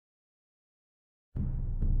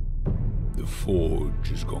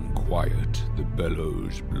forge is gone quiet, the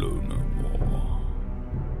bellows blow no more.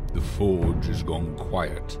 The forge is gone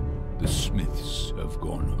quiet, the smiths have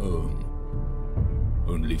gone home.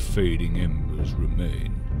 Only fading embers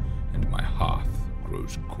remain, and my hearth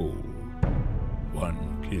grows cold.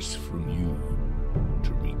 One kiss from you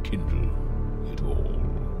to rekindle it all.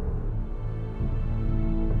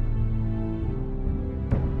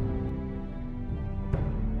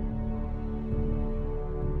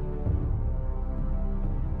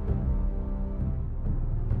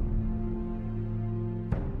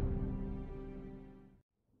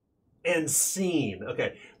 And scene.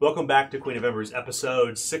 Okay, welcome back to Queen of Embers,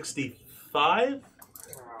 episode 65,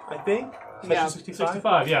 I think? Yeah.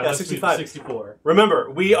 65, yeah. Yeah, 65. 64.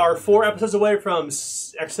 Remember, we are 4 episodes away from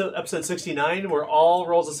episode 69, where all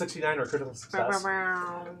rolls of 69 are critical success.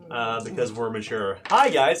 Because we're mature. Hi,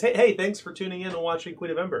 guys. Hey, thanks for tuning in and watching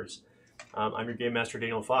Queen of Embers. I'm your Game Master,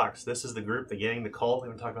 Daniel Fox. This is the group, the gang, the cult. We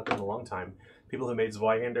haven't talked about them in a long time. People who made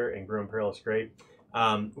Zweihander and Grim Perilous Great.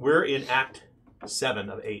 We're in Act 7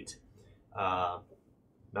 of 8. Not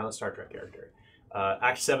a Star Trek character.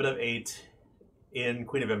 Act 7 of 8 in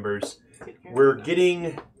Queen of Embers. We're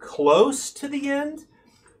getting close to the end.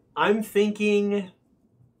 I'm thinking,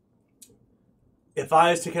 if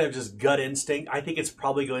I was to kind of just gut instinct, I think it's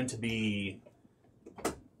probably going to be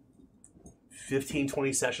 15,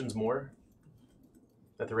 20 sessions more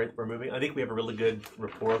at the rate that we're moving. I think we have a really good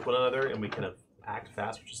rapport with one another, and we kind of act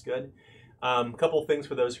fast, which is good. A couple of things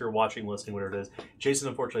for those who are watching, listening, whatever it is. Jason,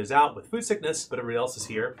 unfortunately, is out with food sickness, but everybody else is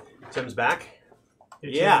here. Tim's back.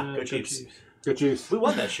 Go Chiefs. Go Chiefs. We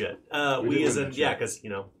won that shit. We as in, because,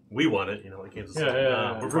 we won it, like Kansas City.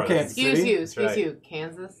 We're proud of Kansas it. City. Excuse you.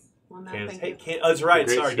 Kansas won that Kansas. thing. Hey, that's right.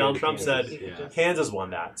 The great Sorry, state Donald of Trump Kansas. said Kansas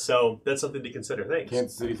won that. So that's something to consider. Thanks.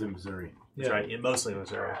 Kansas City's in Missouri. That's right. Mostly in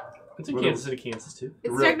Missouri. It's in Kansas City, Kansas, too.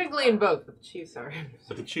 It's technically in both, but the Chiefs are.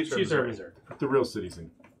 But the Chiefs are Chiefs in are Missouri. Missouri. The real city's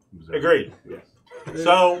in Missouri. Agreed. Yes.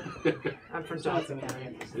 So I'm from Johnson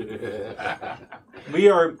County. we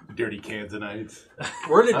are. Dirty Kansanites.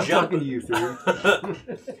 We're gonna I'm jump. talking to you three.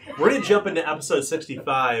 We're gonna jump into episode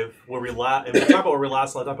 65, where and we'll talk about where we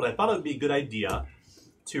last left off. But I thought it would be a good idea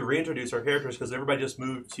to reintroduce our characters because everybody just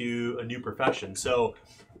moved to a new profession. So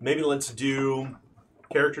maybe let's do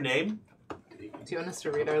character name. Do you want us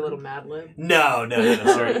to read our little Mad Lib? No.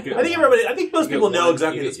 Sorry. I think most people know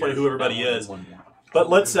exactly at this point who everybody is. But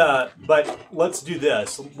let's do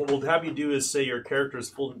this. What we'll have you do is say your character's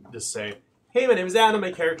full. Just say, "Hey, my name is Adam.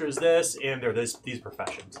 My character is this, and they're these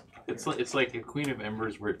professions." It's like a Queen of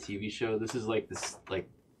Embers. We're a TV show. This is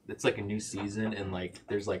it's like a new season, and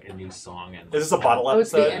there's a new song. And Is this a bottle Oh,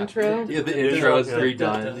 it's episode? the intro? yeah, the intro is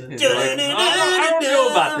redone. It's like, I don't know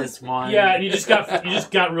about this one. Yeah, and you just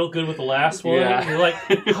got real good with the last one. Yeah. And you're like,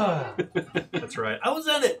 ah. That's right. I was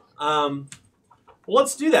in it.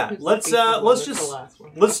 Let's do that. Let's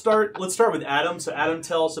start with Adam. So Adam,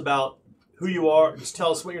 tell us about who you are. Just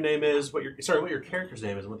tell us what your name is, what your character's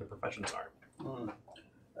name is, and what their professions are.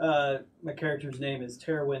 My character's name is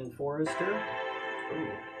Terwin Forrester.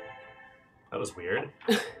 Ooh. That was weird.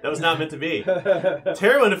 That was not meant to be.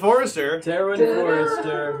 Terwin Forrester. Terwin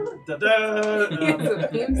Forrester.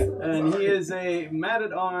 And he is a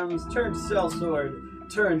man-at-arms turned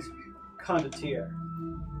sellsword turned condottiere.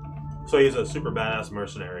 So he's a super badass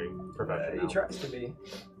mercenary professional. He tries to be.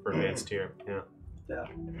 For advanced tier. Yeah. Yeah.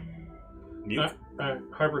 Mute.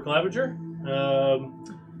 Harper Claviger.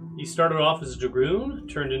 He started off as a dragoon,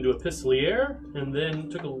 turned into a pistolier, and then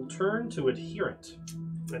took a turn to adherent.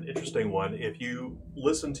 An interesting one. If you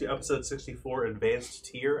listen to episode 64, Advanced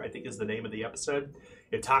Tier, I think is the name of the episode,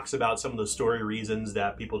 it talks about some of the story reasons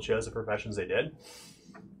that people chose the professions they did.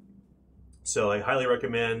 So I highly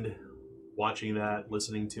recommend watching that,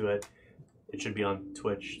 listening to it. It should be on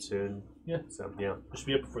Twitch soon. Yeah. So, yeah. It should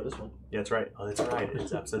be up before this one. Yeah, that's right. Oh, that's right.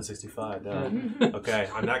 It's episode 65. Okay,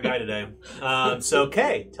 I'm that guy today. So,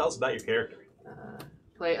 Kay, tell us about your character.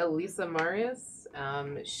 Play Elisa Marius.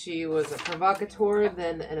 She was a provocateur,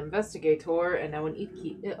 then an investigator, and now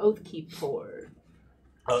an oath keeper.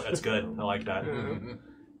 Oh, that's good. I like that. Mm-hmm.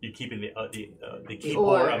 You keeping the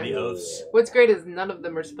keeper of the oaths. What's great is none of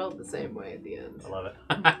them are spelled the same way at the end. I love it.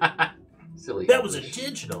 Silly. That was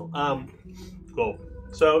intentional. Cool.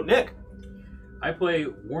 So, Nick. I play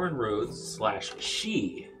Warren Rhodes /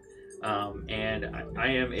 She, and I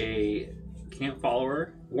am a camp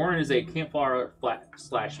follower. Warren is a camp follower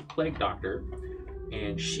 / plague doctor,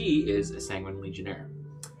 and She is a sanguine legionnaire.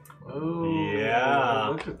 Oh, Yeah.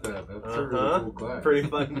 Look at that. That's a really Uh-huh. cool class. Pretty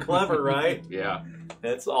fucking clever, right? Yeah.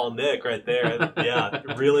 That's all Nick right there. Yeah,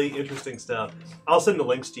 really interesting stuff. I'll send the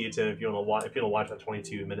links to you, Tim, if you want to watch. If you want to watch that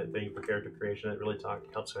 22-minute thing for character creation, it really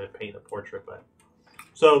helps me paint a portrait. But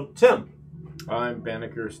so, Tim, I'm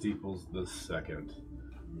Banneker Steeples II.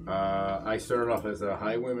 I started off as a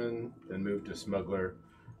highwayman, then moved to smuggler,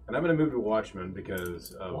 and I'm going to move to watchman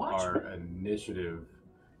because of our initiative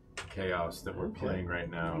chaos that we're playing right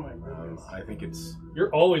now. I think it's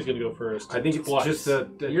You're always going to go first. I think it's Twice. just a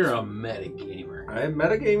You're a metagamer. I'm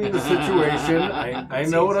metagaming the situation. I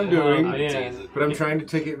know what I'm doing, man. but I'm trying to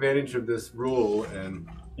take advantage of this rule and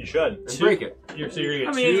you should. break it. You're gonna I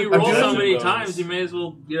get mean, two you roll so bonus many bonus. times, you may as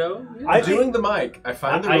well, you know. I Doing the mic. I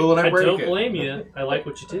find the rule and I break don't it. blame you. I like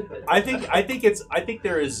what you did there. I think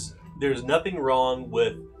there's nothing wrong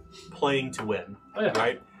with playing to win. Oh, yeah.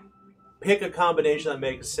 Right? Pick a combination that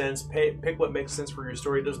makes sense. Pick what makes sense for your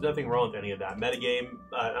story. There's nothing wrong with any of that. Metagame,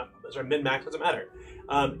 min-max doesn't matter.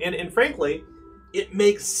 And frankly, it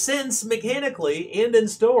makes sense mechanically and in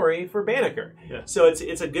story for Banneker. Yeah. So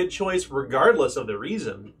it's a good choice regardless of the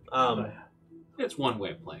reason. It's one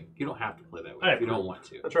way of playing. You don't have to play that way I if you don't agree. want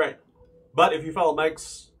to. That's right. But if you follow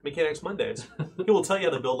Mike's Mechanics Mondays, he will tell you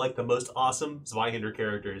how to build like the most awesome Zweihander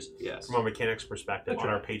characters Yes. from a mechanics perspective That's on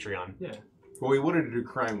right. our Patreon. Yeah. Well, we wanted to do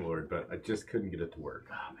Crime Lord, but I just couldn't get it to work.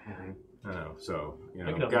 Oh, man. I know. So,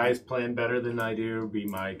 I can guys plan better than I do. Be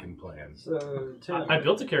Mike and plan. So Tim, I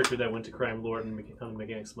built a character that went to Crime Lord on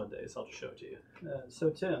Mechanics Mondays. I'll just show it to you.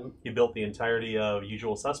 so Tim, He built the entirety of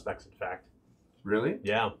Usual Suspects, in fact. Really?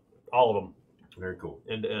 Yeah, all of them, Very cool.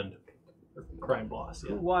 end to end. Crime Boss,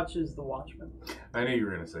 who yeah. watches The Watchmen? I knew you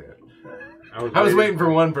were going to say it. I was waiting for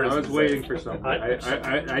one person. I was to say waiting it. for something.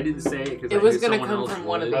 I- I didn't say it because It was going to come from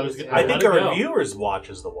one of I was these. gonna- I Let think it our go. viewers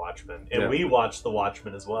watches The Watchmen, and Yeah. we watch The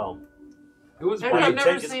Watchmen as well. It was I've pretty,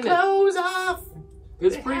 never Take his seen it. clothes off.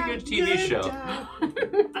 it's a pretty good TV show.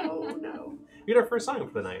 Oh no! We had our first song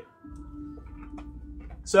for the night.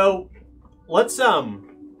 So let's I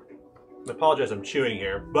apologize, I'm chewing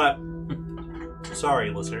here, but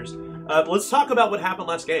sorry, listeners. Let's talk about what happened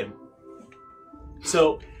last game.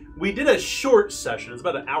 So we did a short session. It's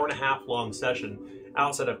about an hour and a half long session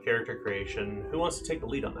outside of character creation. Who wants to take the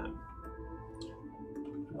lead on that?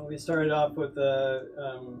 Well, we started off with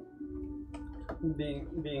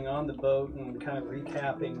being on the boat and kind of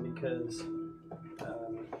recapping because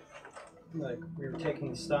like we were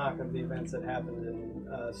taking stock of the events that happened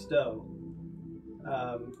in Stowe,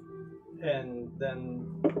 and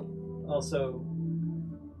then also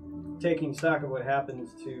taking stock of what happened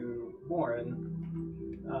to Warren,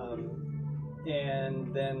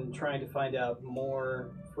 and then trying to find out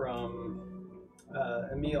more from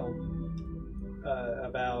Emil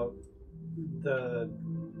about the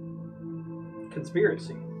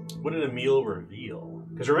conspiracy. What did Emil reveal?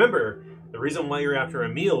 Because remember, the reason why you're after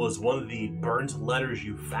Emil was one of the burnt letters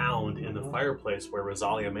you found in the fireplace where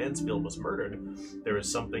Rosalia Mansfield was murdered. There was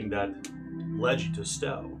something that led you to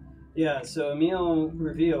Stowe. Yeah, so Emil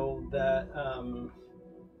revealed that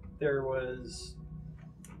there was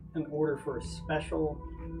an order for a special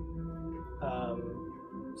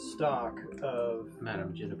stock of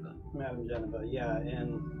Madame Geneva. Madame Geneva, yeah,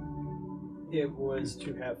 and it was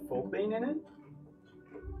to have Folkbane in it?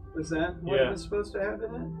 Was that what it Yeah. was supposed to have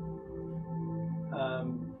in it?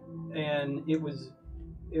 And it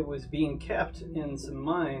was being kept in some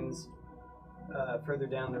mines further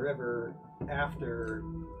down the river after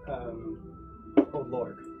Old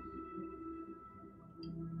Lord.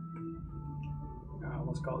 I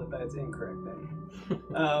almost called it by its incorrect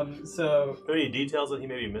name. So, Are there any details that he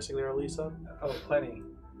may be missing there, Lisa? oh, plenty.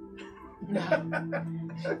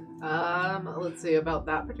 Let's see about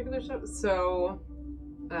that particular show. So,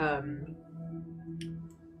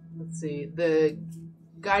 let's see. The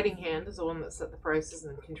guiding hand is the one that set the prices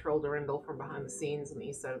and controlled Arundel from behind the scenes on the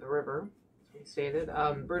east side of the river. As we stated,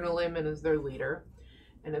 Bruno Lehman is their leader,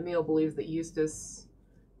 and Emil believes that Eustace,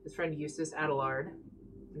 his friend Eustace Adelard,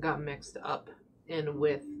 got mixed up in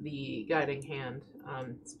with the guiding hand,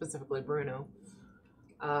 specifically Bruno.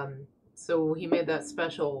 So he made that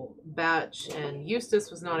special batch, and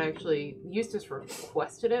Eustace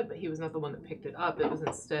requested it, but he was not the one that picked it up. It was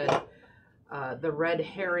instead the Red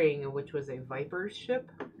Herring, which was a Viper's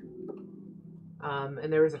ship.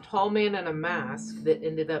 And there was a tall man in a mask that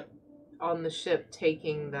ended up on the ship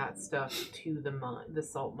taking that stuff to the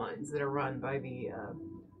salt mines that are run by the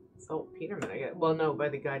Saltpeterman, I guess. Well, no, by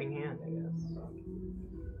the Guiding Hand, I guess.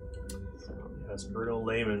 So, Yes, Bruno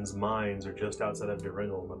Lehman's mines are just outside of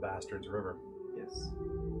Durindal in the Bastards River. yes.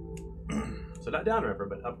 So not downriver,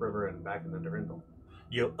 but upriver and back into Durindal.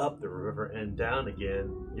 You go up the river and down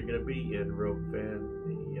again. You're gonna be in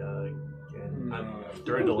Rovania again. I'm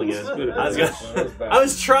dwindling in. I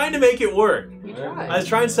was trying to make it work. You tried. I was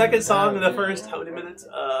trying second song in the first how many minutes?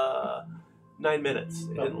 9 minutes.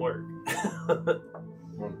 It didn't work.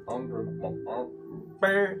 100.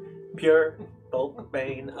 Pure bulk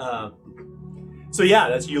bane. So yeah,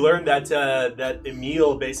 that's you learned that that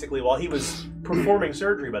Emil basically, while he was performing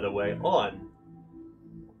surgery, by the way, on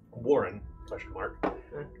Warren question mark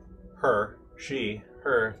her she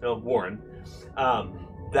her no Warren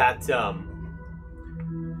that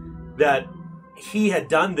he had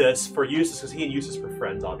done this for Eustace because he and Eustace were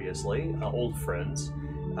friends, obviously, old friends.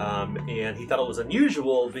 And he thought it was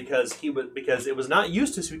unusual because it was not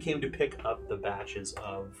Eustace who came to pick up the batches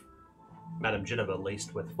of Madame Geneva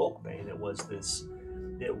laced with Folkbane. It was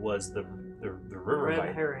the river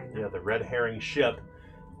Red herring. Yeah, the red herring ship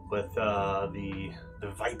with the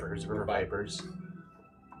vipers, river vipers.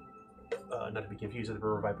 Not to be confused with the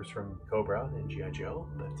river vipers from Cobra and G.I. Joe,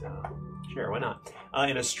 but sure, why not?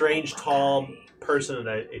 And a strange, tall person in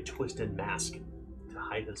a twisted mask to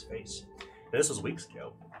hide his face. And this was weeks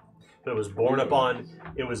ago. But it was born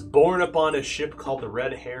upon a ship called the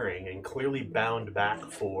Red Herring and clearly bound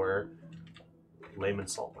back for Lehman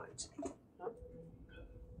Salt Mines.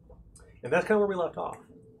 And that's kind of where we left off.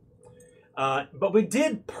 But we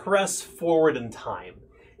did press forward in time.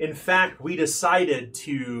 In fact, we decided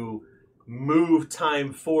to move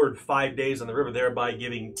time forward 5 days on the river, thereby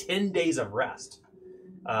giving 10 days of rest.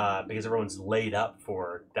 Because everyone's laid up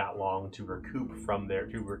for that long to recuperate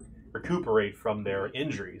from their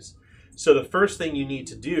injuries. So the first thing you need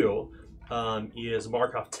to do is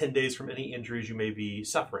mark off 10 days from any injuries you may be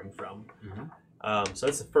suffering from. Mm-hmm. So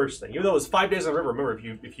that's the first thing. Even though it was 5 days on the river, remember,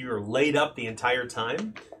 if you are laid up the entire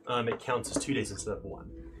time, it counts as 2 days instead of 1.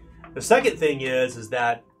 The second thing is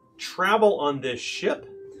that travel on this ship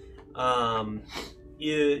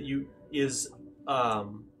it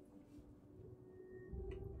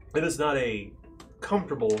is not a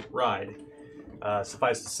comfortable ride.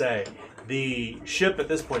 Suffice to say, the ship at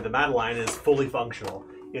this point, the Madeline, is fully functional.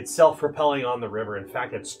 It's self-propelling on the river. In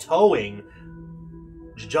fact, it's towing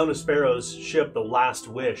Jonas Sparrow's ship, the Last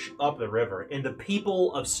Wish, up the river. And the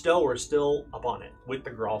people of Stowe are still up on it with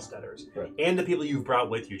the Gralsteaders. Right. And the people you've brought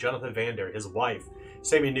with you, Jonathan Vander, his wife,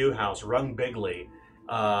 Sammy Newhouse, Rung Bigley.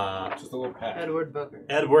 Just a little pat. Edward Booker.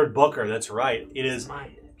 Edward Booker, that's right. It is...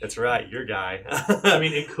 That's right, your guy. I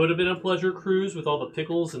mean, it could have been a pleasure cruise with all the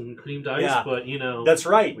pickles and creamed ice, but, you know... That's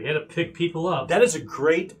right. We had to pick people up. That is a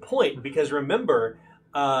great point, because remember,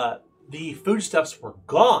 the foodstuffs were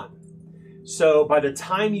gone. So by the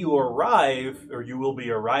time you arrive, or you will be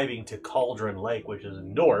arriving to Cauldron Lake, which is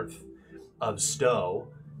north of Stowe,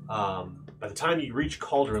 by the time you reach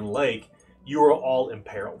Cauldron Lake, you are all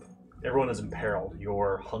imperiled. Everyone is imperiled.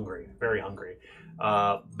 You're hungry, very hungry.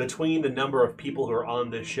 Between the number of people who are on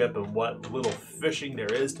this ship and what little fishing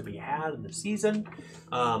there is to be had in the season,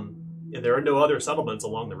 there are no other settlements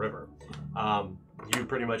along the river. You've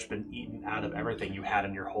pretty much been eaten out of everything you had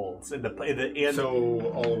in your holds. So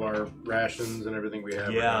all of our rations and everything we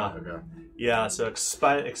have. Yeah, okay. Yeah. So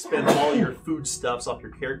expend all your foodstuffs off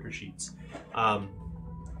your character sheets,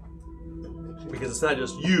 because it's not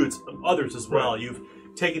just you; it's others as well. Right. You've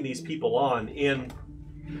taken these people on, and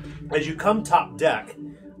as you come top deck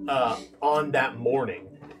on that morning,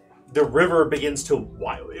 the river began to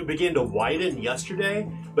widen yesterday,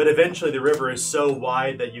 but eventually the river is so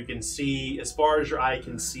wide that you can see, as far as your eye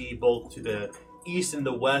can see, both to the east and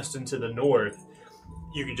the west and to the north,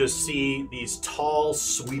 you can just see these tall,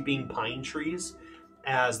 sweeping pine trees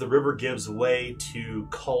as the river gives way to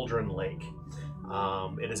Cauldron Lake.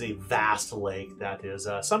 It is a vast lake that is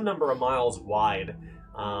some number of miles wide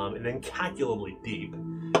and incalculably deep.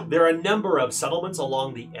 There are a number of settlements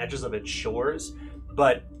along the edges of its shores,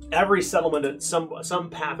 but every settlement, some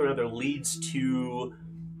path or another, leads to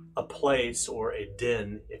a place, or a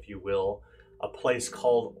den, if you will, a place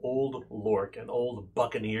called Old Lork, an old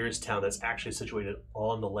buccaneers town that's actually situated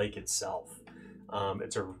on the lake itself.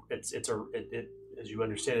 As you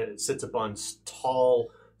understand it, it sits upon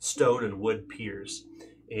tall stone and wood piers,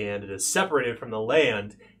 and it is separated from the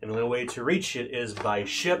land, and the only way to reach it is by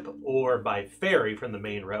ship or by ferry from the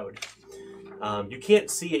main road. You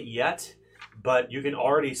can't see it yet, but you can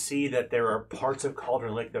already see that there are parts of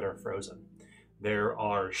Cauldron Lake that are frozen. There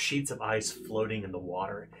are sheets of ice floating in the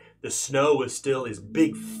water. The snow is still these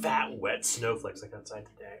big, fat, wet snowflakes like outside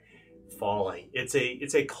today, falling. It's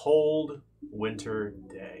a cold winter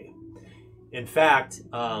day. In fact,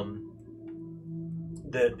 the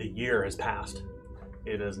year has passed.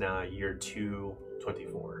 It is now year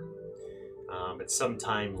 224. It's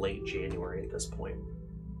sometime late January at this point.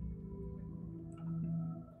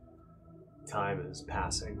 Time is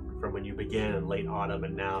passing from when you began in late autumn,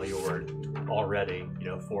 and now you're already,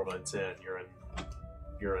 4 months in.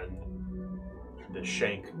 You're in the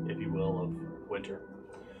shank, if you will, of winter.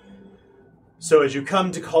 So as you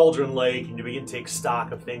come to Cauldron Lake and you begin to take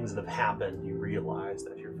stock of things that have happened, you realize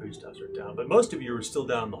that your foodstuffs are down. But most of you are still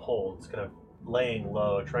down in the holds, kind of laying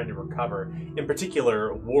low, trying to recover. In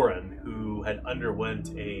particular, Warren, who had underwent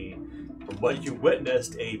from what you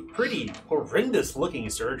witnessed, a pretty horrendous-looking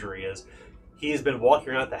surgery, as he has been walking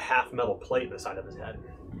around with a half-metal plate in the side of his head.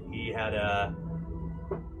 He had a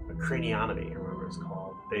craniotomy, I remember it's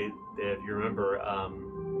called. If you remember,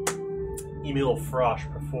 Emil Frosch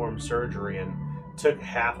performed surgery and took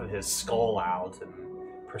half of his skull out and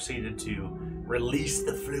proceeded to release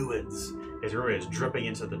the fluids. As remember, it's dripping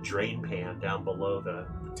into the drain pan down below the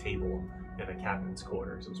table in the captain's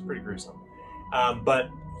quarters. It was pretty gruesome. But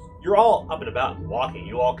you're all up and about and walking.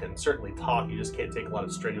 You all can certainly talk. You just can't take a lot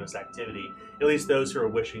of strenuous activity, at least those who are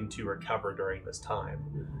wishing to recover during this time.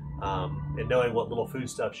 And knowing what little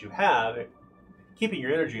foodstuffs you have, keeping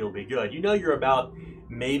your energy will be good. You know you're about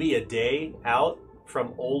maybe a day out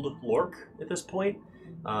from Old Lork at this point.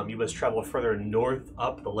 You must travel further north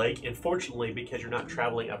up the lake. Unfortunately, because you're not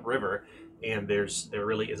traveling upriver, and there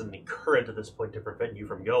really isn't any current at this point to prevent you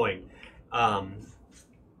from going,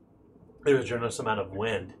 there's a generous amount of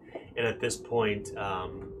wind. And at this point,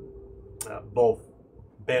 both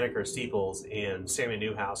Banneker Steeples and Sammy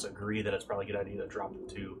Newhouse agree that it's probably a good idea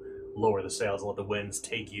to lower the sails and let the winds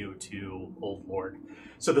take you to Old Lork.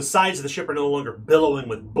 So the sides of the ship are no longer billowing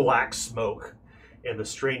with black smoke and the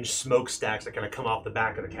strange smokestacks that kind of come off the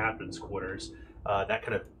back of the captain's quarters. That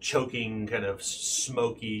kind of choking, kind of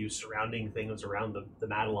smoky surrounding things around the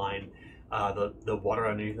Madeline. The water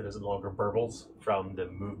underneath it is no longer burbles from the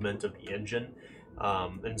movement of the engine.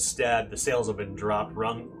 Instead, the sails have been dropped.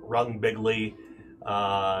 Rung Bigley,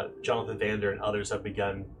 Jonathan Vander, and others have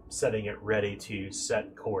begun setting it ready to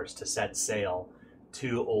set course, to set sail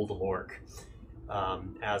to Old Lork.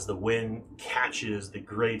 As the wind catches the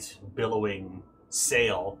great billowing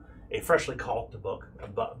sail, a freshly caulked boat,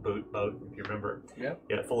 if you remember. Yep.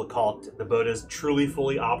 Yeah, full of caulked. The boat is truly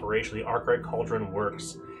fully operational. The Arkwright Cauldron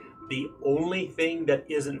works. The only thing that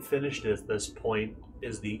isn't finished at this point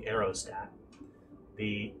is the aerostat.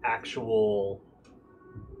 The actual,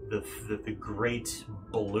 the great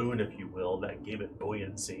balloon, if you will, that gave it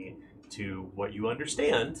buoyancy to what you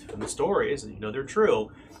understand from the stories, and you know they're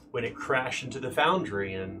true, when it crashed into the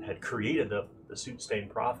foundry and had created the soot-stained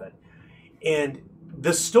Prophet. And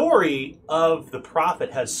the story of the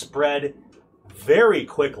Prophet has spread very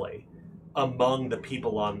quickly among the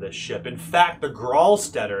people on this ship. In fact, the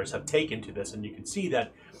Gralsteaders have taken to this, and you can see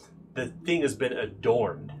that the thing has been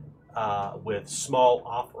adorned with small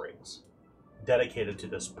offerings dedicated to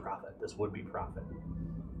this prophet, this would-be prophet.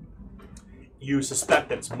 You suspect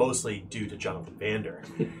that it's mostly due to Jonathan Vander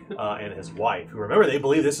and his wife, who, remember, they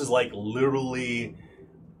believe this is like literally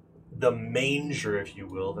the manger, if you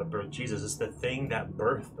will, that birthed Jesus. Is the thing that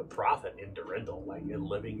birthed the prophet in Durendal, like a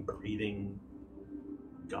living, breathing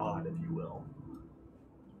God, if you will.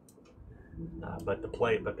 But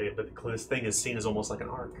this thing is seen as almost like an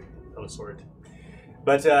ark of a sort.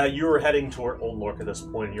 But you were heading toward Old Lork at this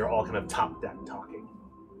point, and you're all kind of top deck talking.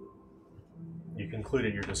 You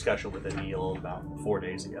concluded your discussion with Emil about 4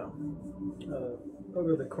 days ago.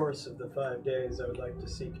 Over the course of the 5 days, I would like to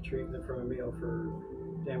seek treatment from Emil for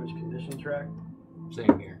damage condition track.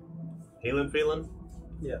 Same here. Feeling?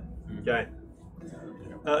 Yeah. Okay.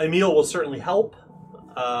 Emil will certainly help.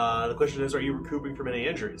 The question is, are you recouping from any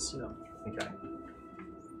injuries? No. Okay.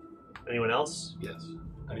 Anyone else? Yes.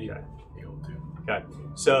 Okay. Able to. Okay.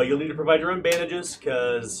 So you'll need to provide your own bandages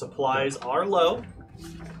because supplies are low.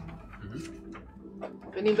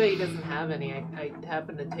 If anybody doesn't have any, I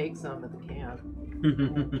happen to take some at the camp.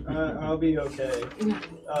 I'll be okay.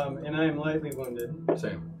 And I am lightly wounded.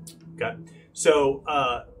 Same. Okay. So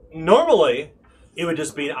normally it would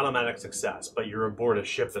just be an automatic success, but you're aboard a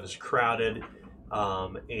ship that is crowded,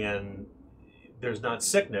 and there's not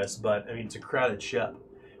sickness, but I mean it's a crowded ship.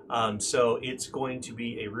 So it's going to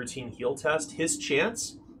be a routine heal test. His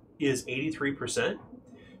chance is 83%.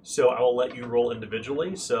 So I will let you roll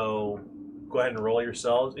individually. So go ahead and roll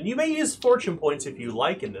yourselves. And you may use fortune points if you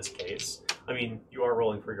like in this case. I mean, you are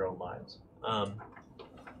rolling for your own lives.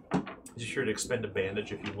 Be sure to expend a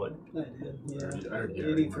bandage if you would. I did, yeah. I already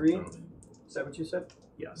 83? Is that what you said?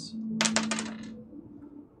 Yes.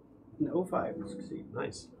 No, 5 to succeed.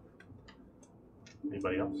 Nice.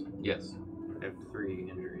 Anybody else? Yes. I have 3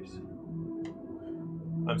 injuries.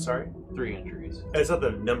 I'm sorry? 3 injuries. It's not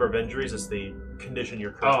the number of injuries, it's the condition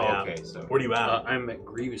you're currently Oh, at. okay. So Where are you at? I'm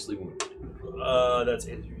grievously wounded. That's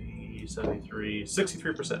 83, 73,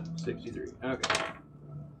 63%. 63. Okay.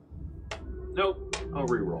 Nope. I'll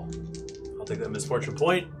re-roll. I'll take that misfortune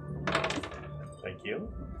point. Thank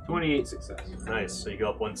you. 28 success. Nice. So you go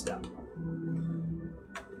up 1 step.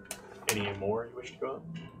 Any more you wish to go up?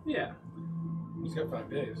 Yeah. He's got 5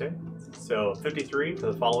 days. Okay. So 53 for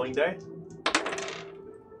the following day.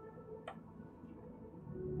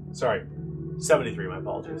 Sorry, 73. My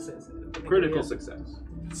apologies. Critical success.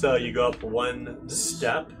 So you go up 1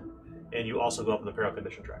 step, and you also go up in the peril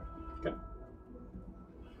condition track.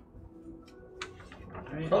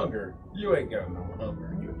 Hunger. You ain't got no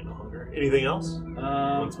hunger. You have no hunger. Anything else? I'm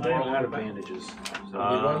out of bandages. So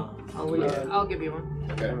I'll give you one.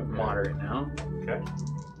 Okay. I'm moderate now. Okay.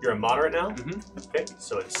 You're a moderate now? Mhm. Okay,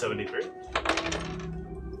 so it's 73.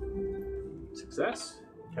 Success.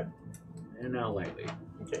 Okay. And now lightly.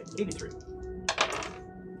 Okay, 83.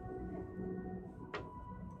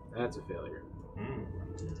 That's a failure. Mm.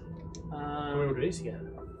 How many more days you got?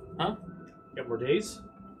 Huh? Got more days?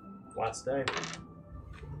 Last day.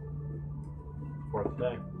 4th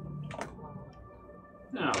day.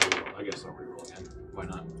 No, re-roll. I guess I'll reroll again. Why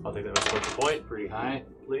not? I'll take that misfortune point, Pretty high.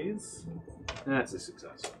 please. That's a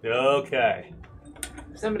success. Okay.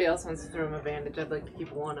 If somebody else wants to throw him a bandage, I'd like to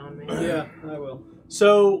keep 1 on me. Yeah, I will.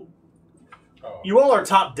 So, Oh. you all are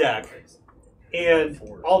top deck, and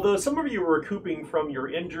although some of you were recouping from your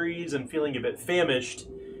injuries and feeling a bit famished,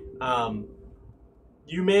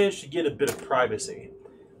 you managed to get a bit of privacy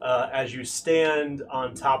as you stand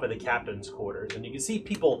on top of the captain's quarters, and you can see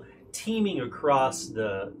people teeming across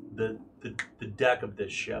the deck of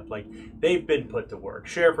this ship. Like, they've been put to work.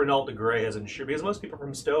 Sheriff Renault de Grey has ensured, because most people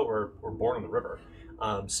from Stowe were born on the river,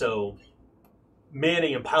 so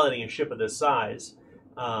manning and piloting a ship of this size,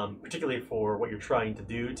 particularly for what you're trying to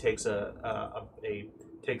do, takes a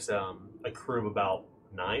crew of about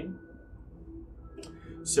 9.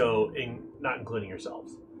 So, not including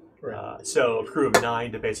yourselves. Right. So a crew of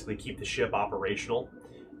 9 to basically keep the ship operational.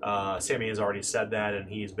 Sammy has already said that, and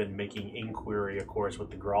he's been making inquiry, of course,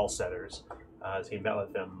 with the Grawl setters. He met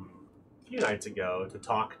with them a few nights ago to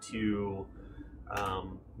talk to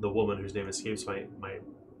the woman whose name escapes me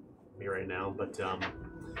right now, but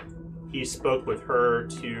he spoke with her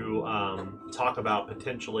to talk about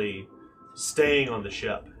potentially staying on the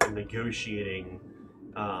ship and negotiating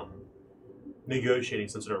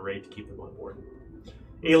some sort of raid to keep them on board.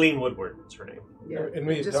 Aileen Woodward is her name. Yeah, And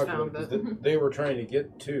we had just talked found about that. that they were trying to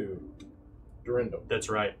get to Durindal. That's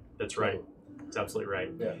right. That's right. That's absolutely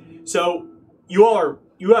right. Yeah. So you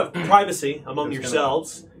have privacy among It was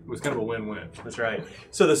yourselves. It was kind of a win-win. That's right.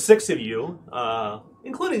 So the 6 of you,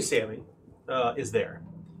 including Sammy, is there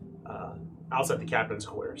outside the captain's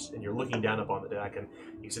quarters, and you're looking down upon the deck, and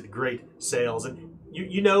you see the great sails, and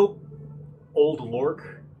you know Old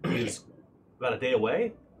Lork is about a day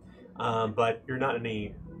away, but you're not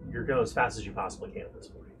you're going as fast as you possibly can at this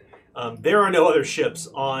point. There are no other ships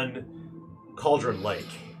on Cauldron Lake,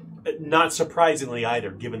 not surprisingly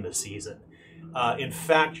either, given the season. In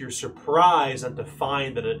fact, you're surprised not to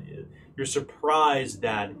find that you're surprised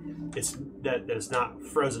that it's not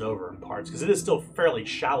frozen over in parts, because it is still fairly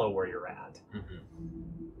shallow where you're at.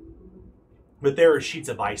 But there are sheets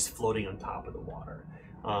of ice floating on top of the water.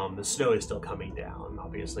 The snow is still coming down,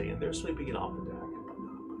 obviously, and they're sweeping it off the deck.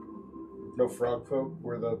 No frog folk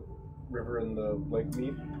where the river and the lake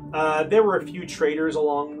meet? There were a few traders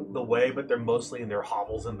along the way, but they're mostly in their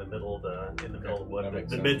hovels in the middle of the wood. That makes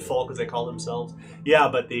The sense, mid-folk, as they call themselves. Yeah,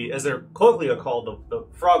 but as they're colloquially called, the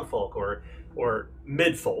frog folk or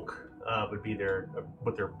mid-folk would be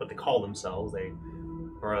what they call themselves. They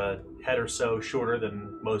are a head or so shorter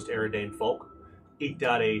than most Eridane folk. Eked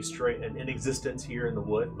out an existence here in the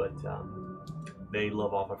wood, but they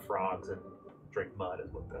live off of frogs and drink mud,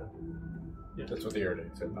 is what That's what the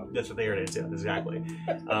Iridates said. that's what the Iridates said, exactly.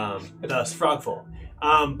 Thus, frogful.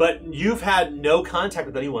 But you've had no contact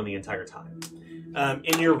with anyone the entire time.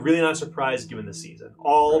 And you're really not surprised given the season.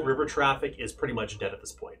 All river traffic is pretty much dead at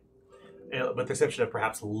this point, with the exception of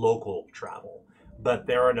perhaps local travel. But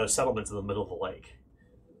there are no settlements in the middle of the lake.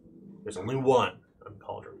 There's only one on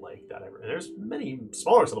Cauldron Lake. And there's many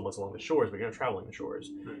smaller settlements along the shores, but you're not traveling the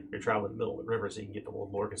shores. You're traveling in the middle of the river so you can get to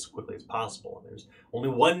Old Lork as quickly as possible. And there's only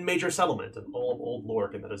one major settlement in all of Old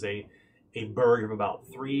Lork, and that is a burg of about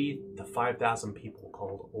 3,000 to 5,000 people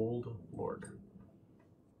called Old Lork.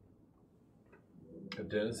 A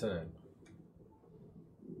denizen.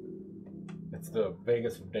 It's the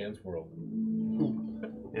Vegas of dance world.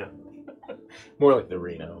 Yeah. More like the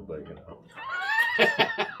Reno, but you know.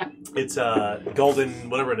 It's Golden,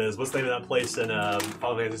 whatever it is. What's the name of that place in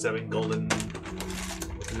Final Fantasy VII? Golden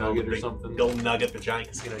Nugget or something. Golden Nugget, the giant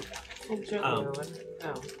casino. Oh.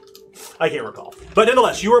 I can't recall. But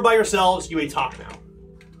nonetheless, you are by yourselves. You may talk now.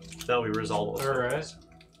 That'll be resolved. All right.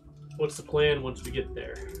 What's the plan once we get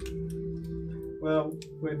there? Well,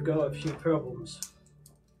 we've got a few problems.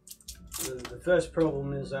 The first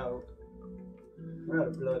problem is we're out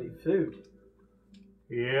of bloody food.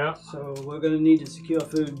 Yeah. So we're going to need to secure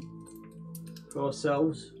food for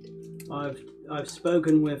ourselves. I've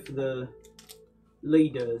spoken with the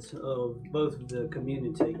leaders of both of the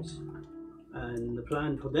communities, and the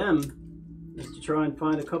plan for them is to try and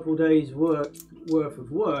find a couple days' worth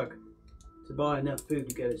of work to buy enough food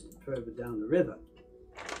to get us further down the river.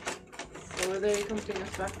 So are they accompanying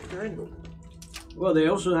us back to Durandal? Well, they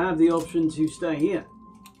also have the option to stay here.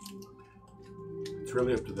 It's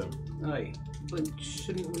really up to them. Aye. But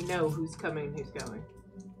shouldn't we know who's coming and who's going?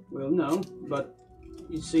 Well, no, but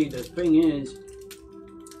you see, the thing is,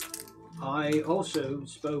 I also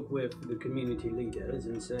spoke with the community leaders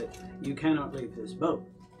and said, you cannot leave this boat.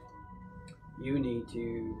 You need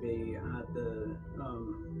to be at the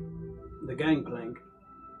gangplank,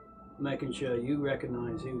 making sure you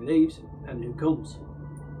recognize who leaves and who comes.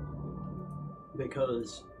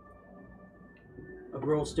 Because a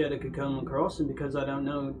Grolsteader could come across, and because I don't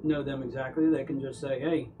know them exactly, they can just say,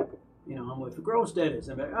 hey, I'm with the Grolsteaders.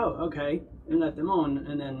 And I'm like, oh, okay, and let them on.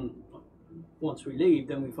 And then once we leave,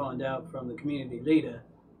 then we find out from the community leader,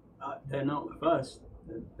 they're not with us.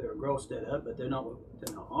 They're a Grolsteader, but they're not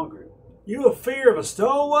our group. You a fear of a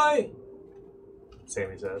stowaway?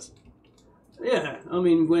 Sammy says. Yeah, I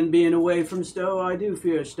mean, when being away from Stowe, I do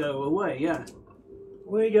fear a stowaway, yeah.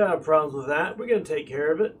 We ain't got no problems with that. We're going to take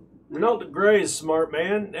care of it. Renalda Gray's smart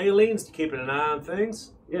man. Aileen's keeping an eye on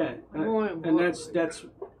things. Yeah, and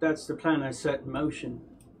that's the plan I set in motion.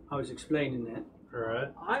 I was explaining that. Alright.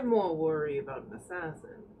 I'm more worried about an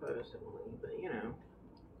assassin, personally, but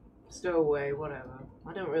stowaway, whatever.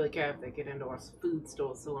 I don't really care if they get into our food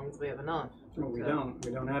stores so long as we have enough. No, we don't.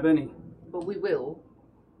 We don't have any. But we will.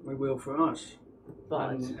 We will for us. But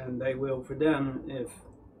And they will for them if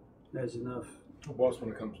there's enough. Boss, when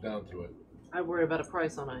it comes down to it, I worry about a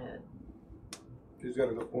price on our head. he's got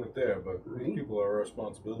a good point there, but Right. these people are our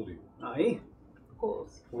responsibility. Aye. Of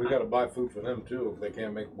course. We got to buy food for them too if they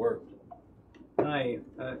can't make it work. Aye.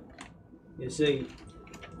 You see,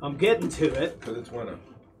 I'm getting to it. Because it's winter.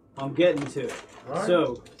 I'm getting to it. Right.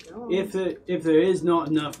 So, Oh. if there is not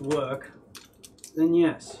enough work, then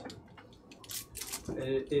yes.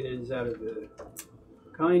 It is out of the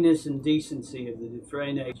kindness and decency of the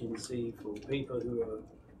Dufresne Agency for people who are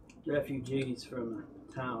refugees from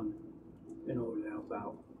a town in order to help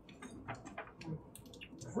out.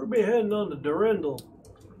 If we'll be heading on to Durandal,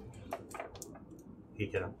 he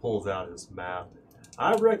kind of pulls out his map.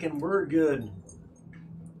 I reckon we're good.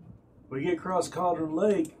 We get across Cauldron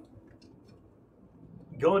Lake.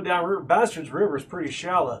 Going down Bastards River is pretty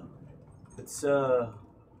shallow. It's,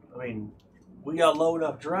 we got low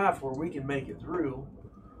enough draft where we can make it through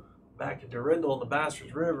back to Durandal and the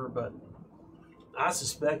Bastards River, but I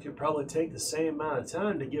suspect it'd probably take the same amount of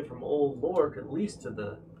time to get from Old Lork at least to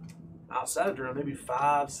the outside of Durandal, maybe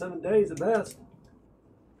 5-7 days at best,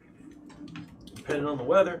 depending on the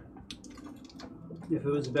weather. If it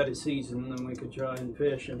was a better season, then we could try and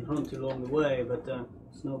fish and hunt along the way, but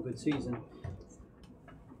it's no good season.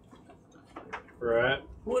 Right.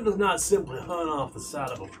 One does not simply hunt off the side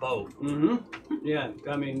of a boat. Mm-hmm. Yeah,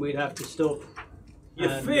 I mean, we'd have to stop. You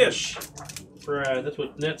and- fish! Right. That's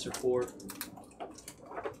what nets are for.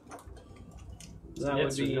 That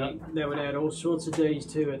Yes would or be. no? That would add all sorts of days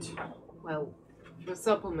to it. Well, for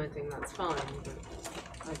supplementing, that's fine,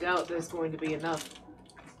 but I doubt there's going to be enough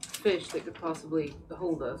fish that could possibly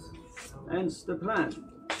hold us. Hence the plan.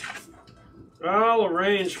 I'll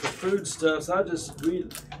arrange for foodstuffs.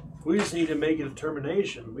 We just need to make a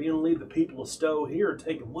determination. We gonna leave the people of Stowe here or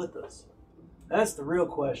take them with us? That's the real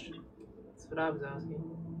question. That's what I was asking.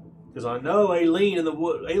 Because I know Aileen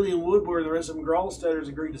Woodward and the rest of them Grolsteaders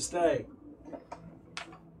agreed to stay.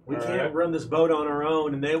 We All can't right. run this boat on our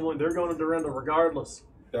own, and they're going to Durandal regardless.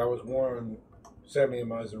 That was Warren, Sammy, and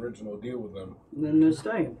my original deal with them. And then they're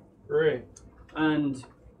staying. Right. And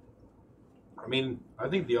I mean, I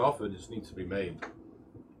think the offer just needs to be made.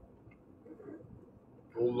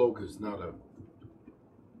 Old Oak is not a...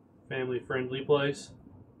 Family-friendly place.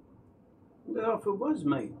 the offer was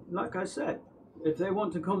made. Like I said, if they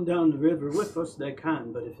want to come down the river with us, they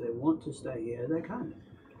can. But if they want to stay here, they can.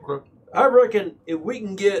 Okay. I reckon if we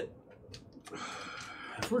can get,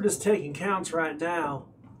 if we're just taking counts right now,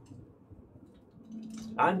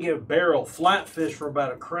 I can get a barrel flatfish for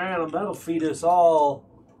about £1,000, and that'll feed us all.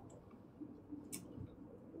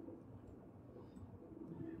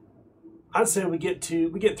 I'd say we get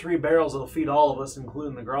 3 barrels that'll feed all of us,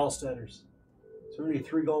 including the Gralsteaders. So we need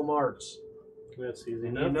 3 gold marks. That's easy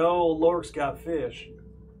And enough. you know Lork's got fish.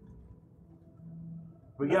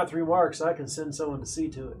 We got 3 marks, I can send someone to see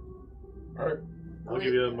to it. Alright. I'll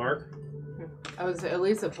give you a mark. I was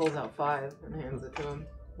Elisa pulls out 5 and hands it to him.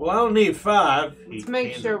 Well, I don't need 5. Let's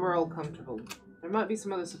make sure we're all comfortable. There might be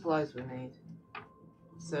some other supplies we need.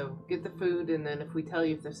 So get the food, and then if we tell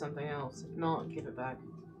you if there's something else, if not, give it back.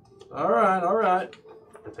 Alright.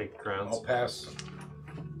 I'll take the crowns. I'll pass.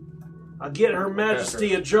 I'll get Her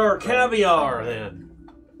Majesty a jar of caviar then.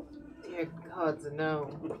 Dear gods,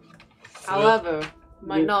 no. However,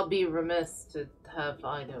 might not be remiss to have,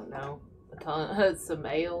 I don't know, some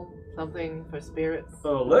ale, something for spirits.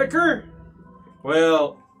 Oh, liquor?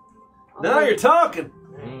 Well, now you're talking.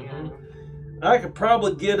 There you go. I could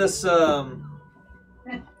probably get us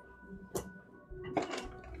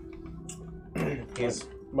He's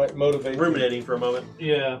Might motivate. ruminating for a moment.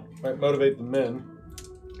 Yeah. Might motivate the men.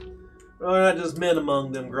 Well, not just men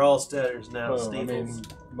among them Gralsteaders now, Well, I Steeples. mean,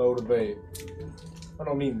 motivate. I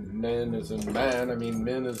don't mean men as in man. I mean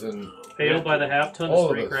men as in. Ale by the half ton All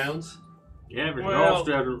is of 3 us. crowns. The average Well-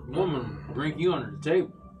 Gallstatter woman drink you under the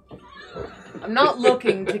table. I'm not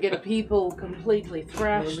looking to get people completely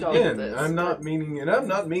thrashed off of Again, this. I'm not meaning, and I'm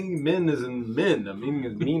not meaning men as in men. I'm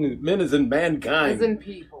meaning men as in mankind. As in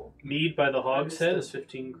people. Mead by the hogshead is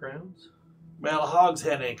 15 crowns. Well, a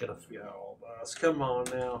hogshead ain't gonna feed all of us. Come on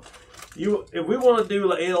now. If we want to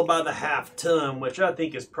do ale by the half ton, which I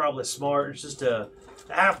think is probably smart, it's just a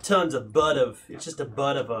half ton's a butt of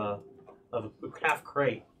a half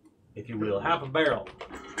crate, if you will, half a barrel.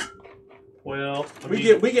 Well, We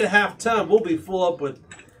get a half ton. We'll be full up with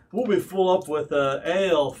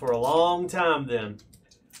ale for a long time. Then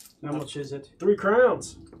How much is it? 3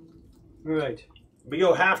 crowns. Right. We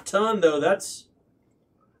go half ton though. That's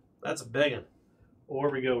a big one. Or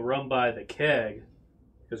we go rum by the keg,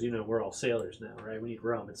 because we're all sailors now, right? We need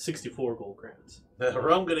rum. It's 64 gold crowns.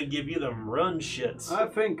 I'm gonna give you them run shits. I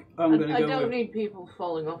think I'm going to I go don't with... need people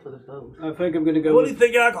falling off of the boat. I think I'm going to go What do you with...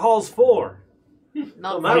 think alcohol's for? Not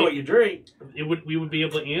No matter what you drink. We would be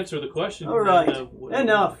able to answer the question. All right.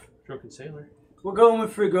 Enough. Drunken sailor. We're going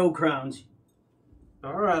with 3 gold crowns.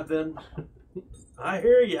 All right then. I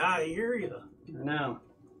hear you. Now,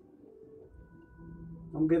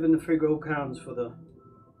 I'm giving the 3 gold crowns for the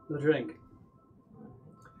drink.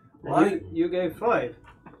 And Why? you gave 5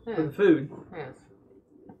 for Yeah. the food. Yes.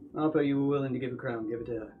 I bet you were willing to give a crown. Give it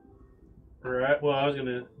to her. Right. Well, I was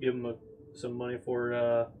gonna give him some money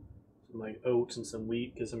for some like oats and some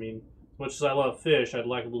wheat, because as much as I love fish, I'd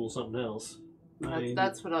like a little something else.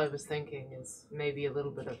 That's what I was thinking, is maybe a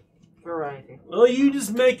little bit of variety. Well, you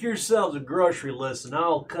just make yourselves a grocery list, and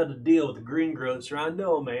I'll cut a deal with the greengrocer. I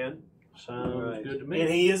know a man, Sounds Right. good to me. and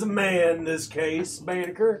he is a man in this case,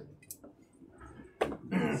 Banneker.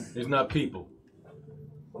 He's not people.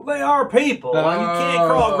 Well, they are people. You can't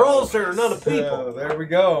call a grocer none of people. There we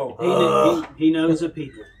go. He knows the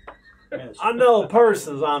people. Yes. I know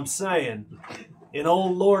persons. I'm saying, in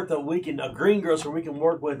old Lord, that a greengrocer we can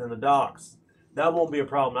work with in the docks. That won't be a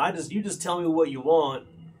problem. You just tell me what you want,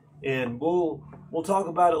 and we'll talk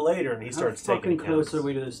about it later. And he starts How taking fucking close accounts. are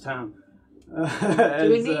we to this town? Do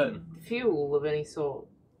we need fuel of any sort?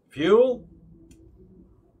 Fuel?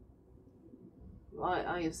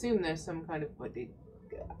 I assume there's some kind of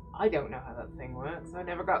I don't know how that thing works. I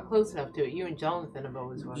never got close enough to it. You and Jonathan have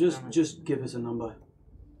always worked on it. Just give us a number.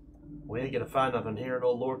 We ain't gonna find nothing here in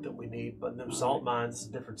old Lord that we need, but them salt mines is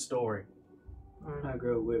a different story. I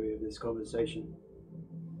grow weary of this conversation.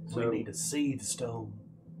 We need to see the stone.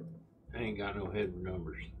 I ain't got no head for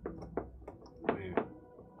numbers. Man,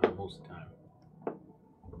 not most of the time.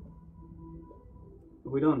 Are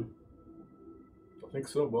we done? I think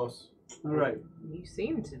so, boss. All right. You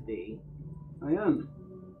seem to be. I am.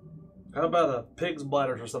 How about a pig's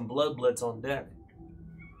bladders or some blood blitz on deck?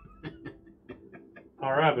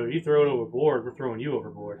 All right, but if you throw it overboard, we're throwing you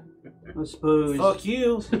overboard. I suppose. Fuck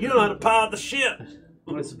you! You know how to pilot the ship.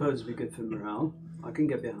 I suppose it'd be good for morale. I can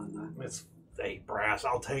get behind that. It's hey brass.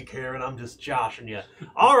 I'll take care of it. I'm just joshing you.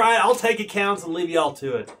 All right, I'll take accounts and leave y'all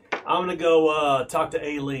to it. I'm gonna go talk to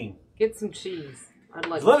Aileen. Get some cheese. I'd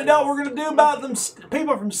like. Let me know what cheese. we're gonna do about them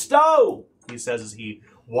people from Stowe. He says as he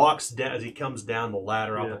walks down, as he comes down the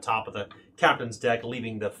ladder off the top of the captain's deck,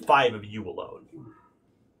 leaving the 5 of you alone.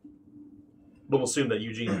 We'll assume that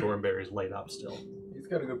Eugene Thornberry is laid up still. He's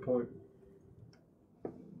got a good point.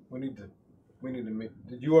 We need to meet.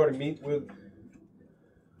 Did you already meet with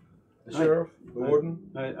The sheriff? The warden?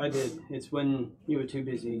 I did. It's when you were too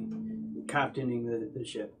busy captaining the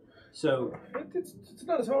ship. So It's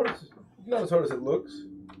not as hard as it looks.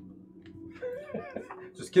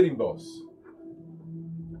 Just kidding, boss.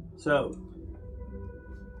 So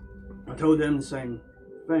I told them the same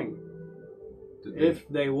thing. If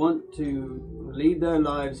they want to lead their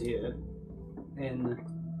lives here in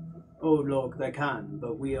Old Log, they can,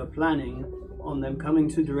 but we are planning on them coming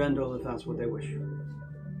to Durendal if that's what they wish.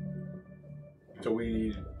 So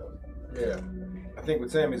I think what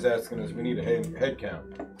Sammy's asking is we need a head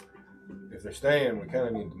count. If they're staying, we kind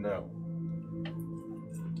of need to know.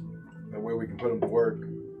 That way we can put them to work,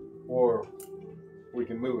 or we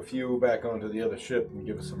can move a few back onto the other ship and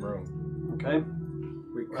give us some room. Okay?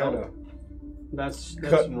 We kind of That's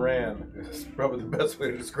cut and ran. It's probably the best way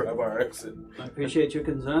to describe our exit. I appreciate your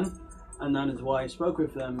concern, and that is why I spoke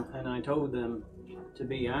with them, and I told them to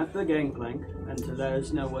be at the gangplank and to let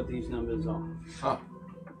us know what these numbers are. Ah.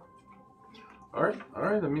 All right.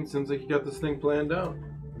 I mean, seems like you got this thing planned out.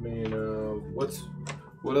 I mean,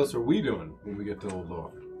 what else are we doing when we get to Old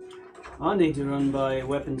Log? I need to run by a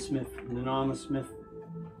weaponsmith and an armor smith.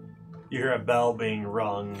 You hear a bell being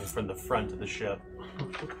rung from the front of the ship.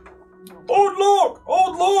 Old Log!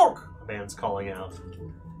 Old Log! The band's calling out.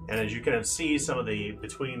 And as you kind of see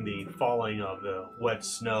between the falling of the wet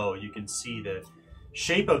snow, you can see the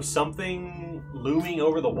shape of something looming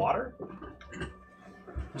over the water,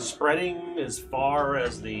 spreading as far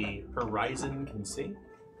as the horizon can see.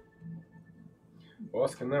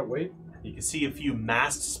 Boss, can that wait? You can see a few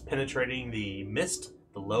masts penetrating the mist,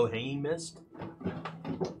 the low-hanging mist.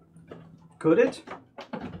 Could it?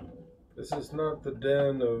 This is not the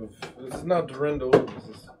den of... This is not Durendal. This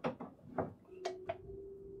is...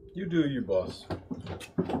 You do you, boss. If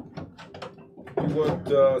you want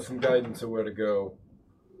some guidance of where to go,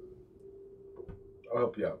 I'll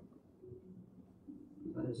help you out.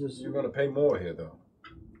 You're going to pay more here, though.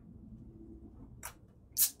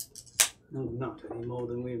 No, not any more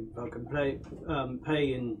than we can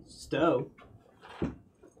pay in Stowe.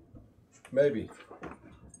 Maybe.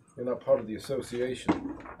 You're not part of the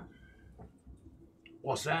association.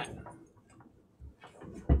 What's that?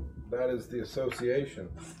 That is the association.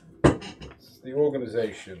 It's the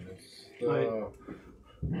organization.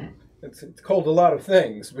 It's called a lot of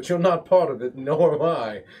things, but you're not part of it, nor am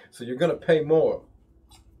I. So you're going to pay more.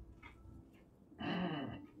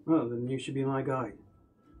 Well, then you should be my guide.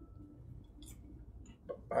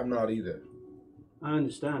 I'm not either. I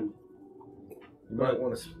understand. You might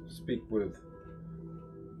want to speak with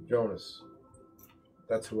Jonas.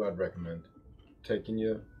 That's who I'd recommend. Taking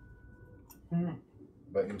you.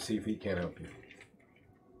 Let him see if he can help you.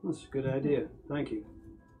 That's a good idea. Thank you.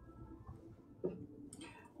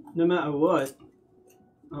 No matter what,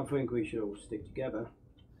 I think we should all stick together.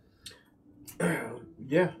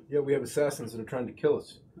 Yeah, we have assassins that are trying to kill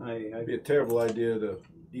us. It'd be a terrible idea to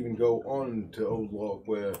even go on to Old Log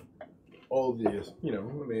where all the,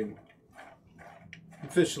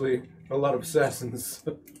 officially a lot of assassins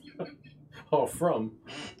are from.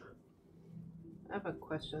 I have a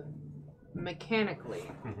question. Mechanically,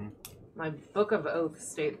 my Book of Oaths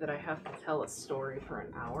state that I have to tell a story for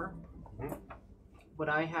an hour. Would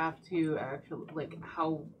I have to actually,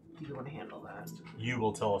 how do you want to handle that? You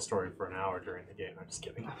will tell a story for an hour during the game. I'm just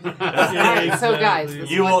kidding. Alright, so guys,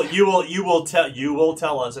 you will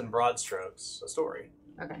tell us in broad strokes a story.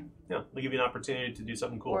 Okay. Yeah, we'll give you an opportunity to do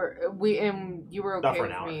something cool. You were okay Not for an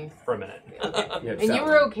with hour, me. for a minute. Okay. And you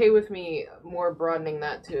were okay with me more broadening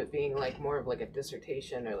that to it being more of a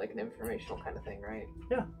dissertation or an informational kind of thing, right?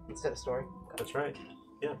 Yeah. Instead of story. That's right.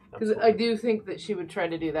 Yeah. Because I do think that she would try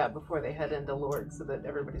to do that before they head into Lord, so that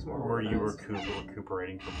everybody's more. Were you organized.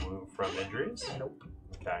 recuperating from injuries? Nope.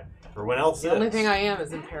 Okay. Everyone else The only thing I am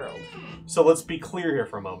is imperiled. So let's be clear here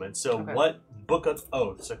for a moment. So Okay. what Book of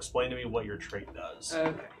Oaths? Explain to me what your trait does.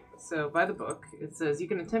 Okay. So by the book, it says you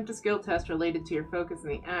can attempt a skill test related to your focus in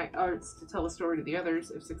the arts to tell a story to the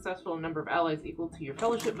others. If successful, a number of allies equal to your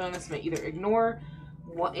fellowship bonus may either ignore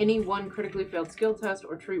any one critically failed skill test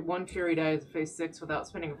or treat one fury die as a phase 6 without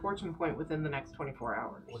spending a fortune point within the next 24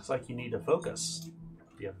 hours. Looks like you need to focus.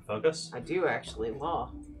 Do you have focus? I do actually.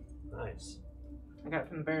 Law. Nice. I got it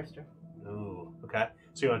from the barrister. Ooh. Okay.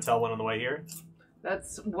 So you want to tell one on the way here?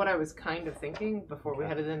 That's what I was kind of thinking before we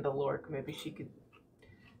headed into Lork. Maybe she could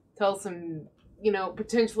tell some,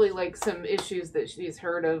 potentially some issues that she's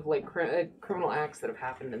heard of, criminal acts that have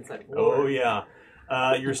happened inside of Lork. Oh yeah.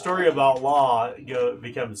 Your story about law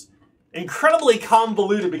becomes incredibly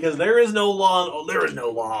convoluted because there is no law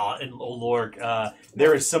in Old Lork.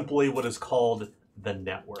 There is simply what is called the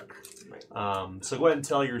network. Right. So go ahead and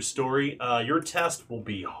tell your story. Your test will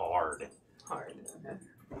be hard. Hard. Okay.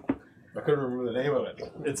 I couldn't remember the name of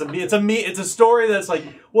it. It's a story that's like,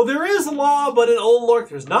 well, there is law, but in Old Lork,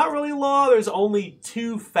 there's not really law. There's only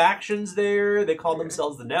 2 factions there. They call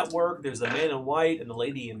themselves the Network. There's the man in white and the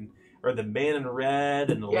lady in, or the man in red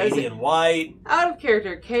and the lady in white. Out of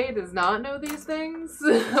character, Kay does not know these things,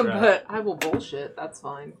 but I will bullshit. That's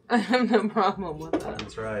fine. I have no problem with that.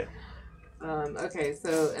 That's right. Okay,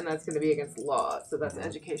 so, and that's going to be against law, so that's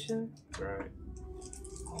education. That's right.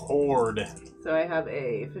 Horde. So I have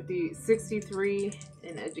a 63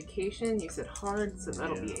 in education. You said hard, so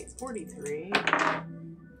that'll be a 43.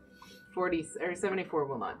 40 or 74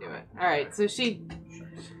 will not do it. All right, so she,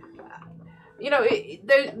 you know,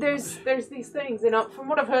 there's these things, and from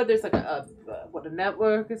what I've heard, there's like a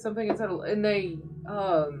network or something, and they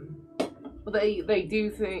they do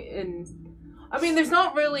things, and I mean, there's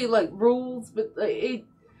not really like rules, but it.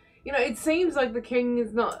 You know, it seems like the king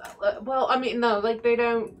is not. Well, I mean, no, like they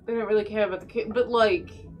don't really care about the king, but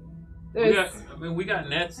like, we got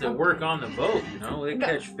nets that work on the boat. You know, they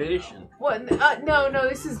catch fish and. What? No,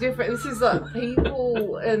 this is different. This is like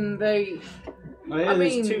people, and they. Oh, yeah,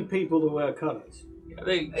 there's 2 people that wear colors.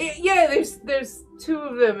 Yeah, there's 2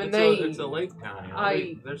 of them, and it's a lake town. You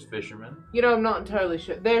know? There's fishermen. You know, I'm not entirely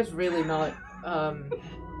sure. There's really not.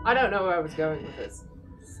 I don't know where I was going with this.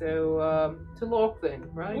 So, to Lork then,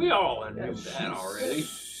 right? We all knew that already.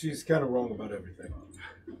 She's kind of wrong about everything.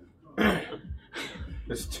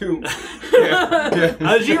 There's 2.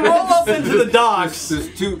 As you roll up into the docks, there's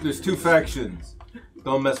two factions.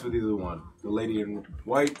 Don't mess with either one. The lady in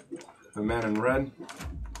white, the man in red.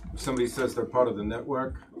 If somebody says they're part of the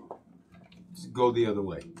network, just go the other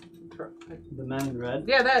way. The man in red?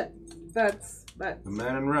 Yeah, that's... The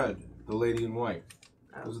man in red, the lady in white.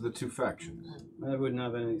 Those are the 2 factions. That wouldn't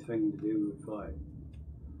have anything to do with, like,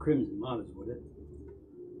 Crimson Mothers, would it?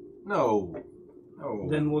 No.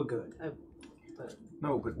 Then we're good.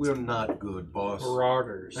 No, but we're not good, boss.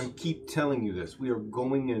 Marauders. And keep telling you this. We are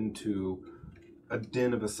going into a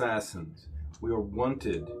den of assassins. We are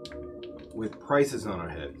wanted with prices on our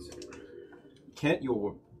heads. Can't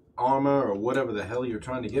your armor or whatever the hell you're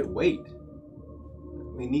trying to get wait?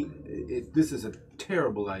 This is a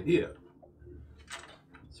terrible idea.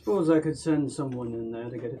 Suppose I could send someone in there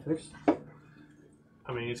to get it fixed.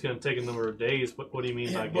 I mean, it's going to take a number of days. What do you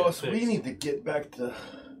mean by get boss, fixed? we need to get back to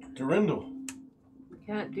Durindal.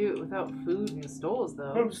 Can't do it without food in stores,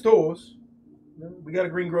 though. From stores. We got a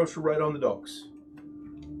green grocer right on the docks.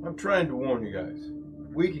 I'm trying to warn you guys.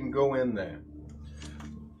 We can go in there.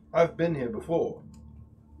 I've been here before.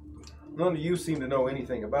 None of you seem to know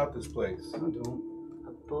anything about this place. I don't.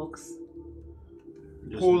 Books.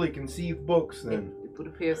 Poorly conceived books, then. It would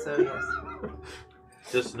appear so, yes.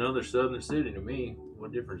 Just another southern city to me.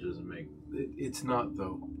 What difference does it make? It's not,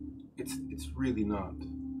 though. It's really not.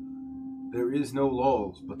 There is no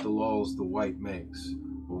laws but the laws the white makes,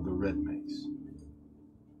 or the red makes.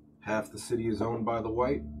 Half the city is owned by the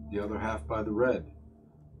white, the other half by the red.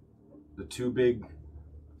 The 2 big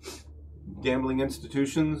gambling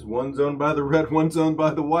institutions, one's owned by the red, one's owned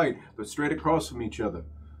by the white, but straight across from each other.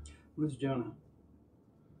 Where's Jonah?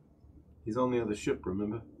 He's on the other ship,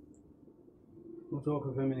 remember? We'll talk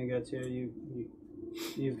with him when he gets here.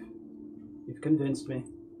 You've convinced me.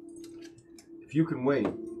 If you can wait,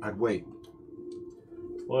 I'd wait.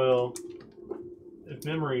 Well, if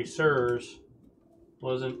memory serves,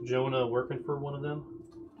 wasn't Jonah working for one of them?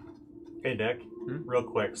 Hey, Nick, real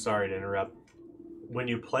quick, sorry to interrupt. When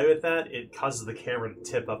you play with that, it causes the camera to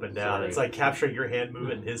tip up and down. Sorry. It's like capturing your hand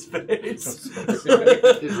movement in his face.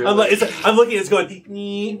 Really- I'm looking, it's going.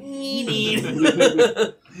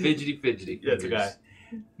 Fidgety. Yeah, it's a guy.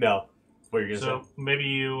 No, what are you gonna So maybe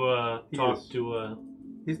you talk to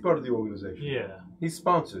He's part of the organization. yeah. He's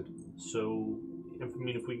sponsored. So I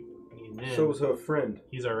mean, if we get him in, So is her friend.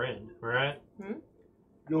 he's our end, right?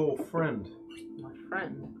 Your friend. My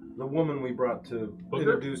friend. The woman we brought to Booker?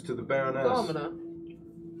 introduce to the Baroness. Domina.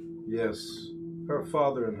 Yes. Her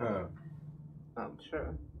father and her. I'm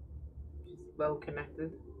sure. She's well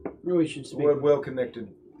connected. We should The speak. word well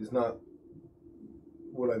connected is not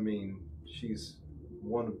what I mean. She's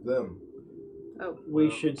one of them. Oh, We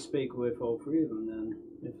should speak with all 3 of them then.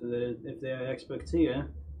 If they're experts here.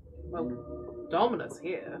 well, Domina's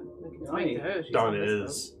here. We can speak to her. She's Dawn on this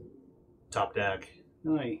is top deck.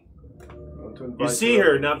 Aye. I want to You invite see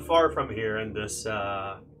her not far from here in this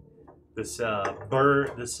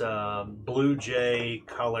blue jay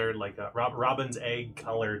colored, like a robin's egg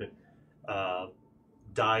colored,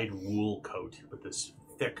 dyed wool coat with this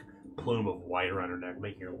thick plume of white around her neck,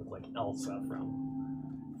 making her look like Elsa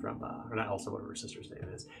from, or not Elsa, whatever her sister's name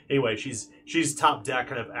is. Anyway, she's top deck,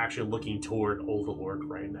 kind of actually looking toward Old Alork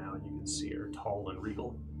right now, and you can see her tall and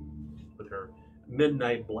regal with her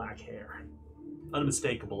midnight black hair,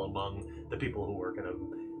 unmistakable among the people who were kind of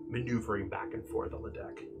maneuvering back and forth on the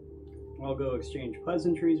deck. I'll go exchange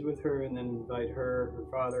pleasantries with her and then invite her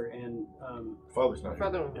father, and Father's not here.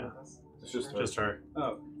 Father Yeah. It's just Just her.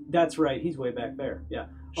 oh, that's right, he's way back there. Yeah,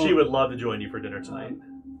 She would love to join you for dinner tonight.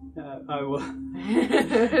 I will.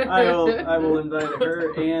 I will invite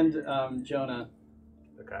her and Jonah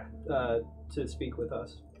Okay. to speak with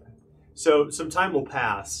us. So some time will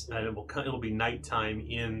pass, and it'll be nighttime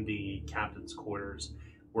in the captain's quarters,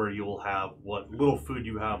 where you will have what little food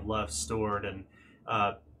you have left stored. And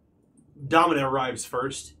Domina arrives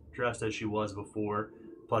first, dressed as she was before,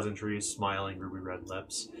 pleasantries, smiling, ruby red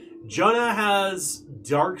lips. Jonah has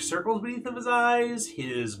dark circles beneath his eyes.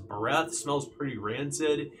 His breath smells pretty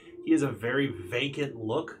rancid. He has a very vacant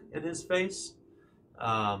look in his face.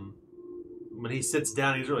 When he sits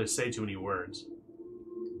down, he doesn't really say too many words.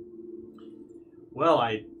 Well,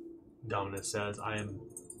 Domina says, I am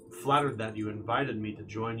flattered that you invited me to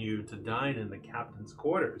join you to dine in the captain's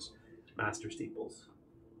quarters, Master Steeples.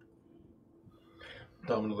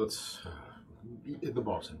 Domino, the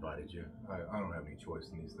boss invited you. I don't have any choice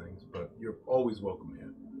in these things, but you're always welcome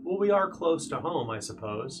here. Well, we are close to home, I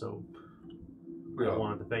suppose, so We I are.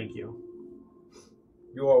 wanted to thank you.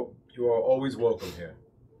 You are always welcome here.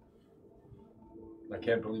 I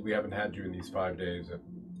can't believe we haven't had you in these 5 days.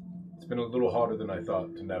 It's been a little harder than I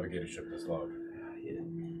thought to navigate a ship this large.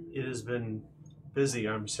 It has been busy,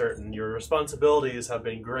 I'm certain. Your responsibilities have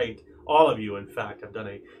been great. All of you, in fact, have done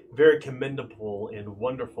a very commendable and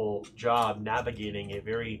wonderful job navigating a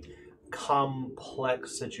very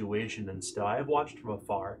complex situation in Stowe. I have watched from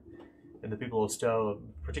afar, and the people of Stowe,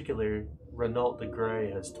 particularly Renault de Grey,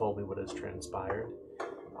 has told me what has transpired.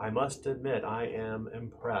 I must admit, I am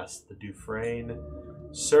impressed. The Dufresne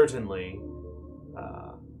certainly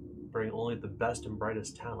bring only the best and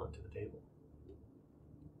brightest talent to the table.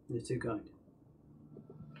 You're too kind.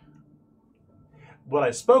 What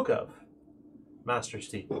I spoke of, Master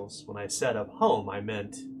Steeples, when I said of home, I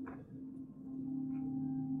meant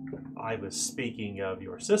I was speaking of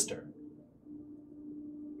your sister.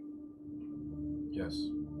 Yes.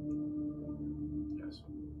 Yes.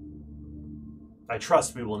 I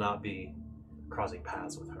trust we will not be crossing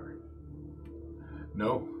paths with her.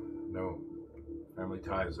 No. Family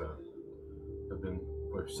ties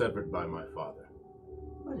were severed by my father.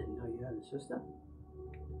 I didn't know you had a sister.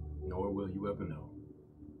 Nor will you ever know.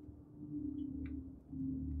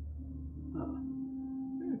 Oh,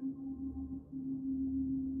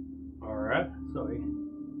 All right. sorry.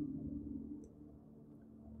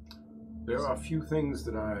 There are a few things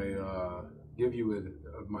that I give you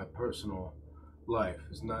of my personal life.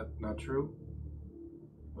 Isn't that not true?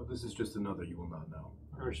 Well, this is just another you will not know.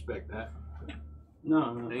 I respect that.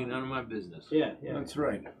 No. It ain't none of my business. Yeah. That's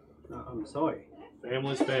right. I'm sorry.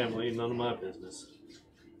 Family's family, none of my business.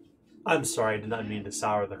 I'm sorry, I did not mean to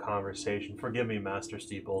sour the conversation. Forgive me, Master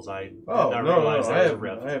Steeples. I did Oh, not no. realize I there was a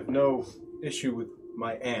rift. have no issue with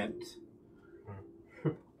my aunt.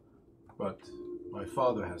 But my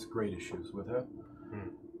father has great issues with her.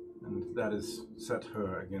 And that has set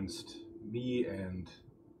her against me and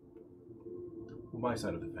my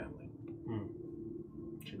side of the family.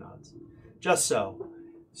 She nods. Just so.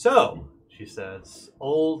 So, she says,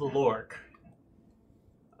 Old Alork.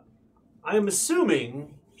 I am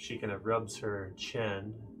assuming, she kind of rubs her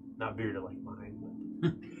chin, not bearded like mine,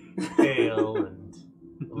 but pale and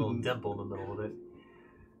a little dimple in the middle of it.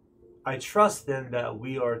 I trust then that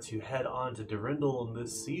we are to head on to Durindal in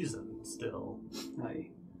this season still. Aye.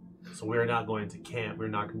 So we're not going to camp, we're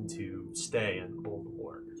not going to stay in Old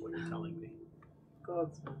Alork, is what you're telling me.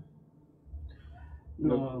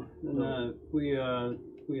 No, we are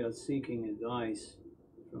seeking advice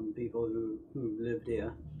from people who lived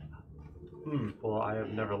here. Well, I have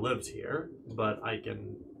never lived here, but I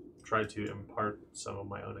can try to impart some of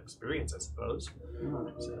my own experience, I suppose.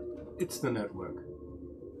 It's the network.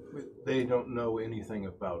 They don't know anything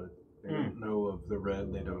about it. They don't know of the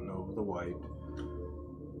red, they don't know of the white.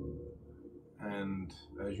 And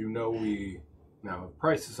as you know, we now have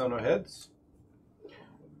prices on our heads.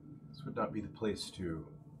 This would not be the place to...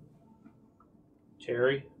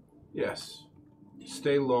 Terry? Yes.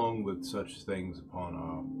 Stay long with such things upon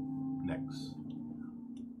our necks.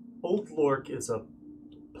 Old Lork is a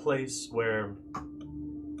place where...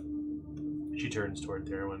 She turns toward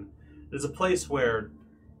Darwin. It's a place where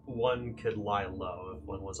one could lie low if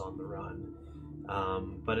one was on the run.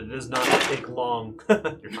 But it does not take long...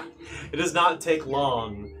 You're fine. It does not take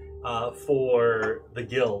long for the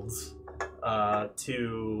guilds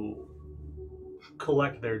to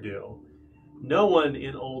collect their due. No one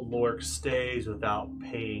in Old Lork stays without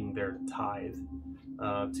paying their tithe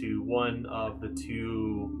to one of the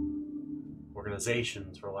two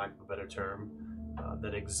organizations, for lack of a better term,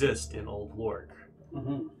 that exist in Old Lork.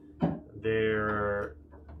 Mm-hmm. Their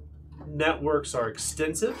networks are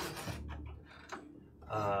extensive.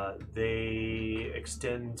 They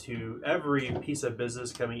extend to every piece of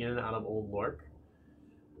business coming in and out of Old Lork.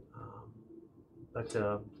 But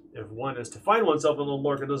if one is to find oneself in Old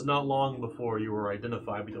Lork, it is not long before you are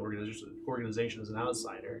identified by the organization as an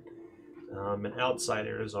outsider. And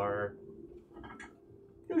outsiders are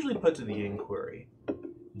usually put to the inquiry.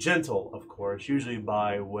 Gentle, of course, usually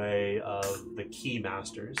by way of the key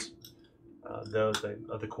masters. Those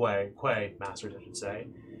of the Quay masters, I should say.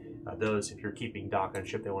 Those, if you're keeping dock on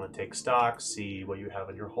ship, they want to take stock, see what you have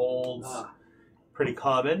in your holds. Pretty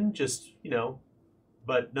common, just,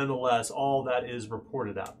 but nonetheless, all that is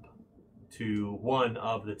reported up to one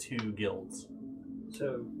of the two guilds.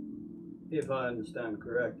 So, if I understand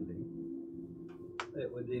correctly,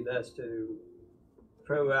 it would be best to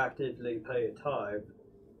proactively pay a tithe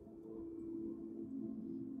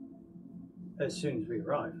as soon as we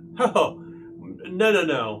arrive. Oh,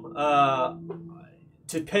 no.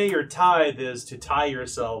 To pay your tithe is to tie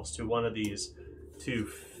yourselves to one of these two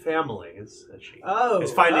families. As she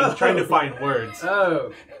is trying to find words.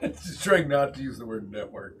 Oh, Just trying not to use the word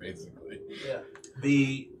network, basically. yeah.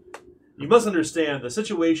 You must understand the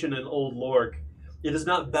situation in Old Lork. It is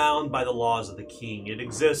not bound by the laws of the king. It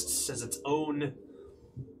exists as its own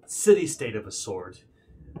city-state of a sort.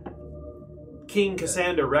 King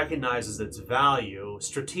Cassander recognizes its value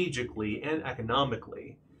strategically and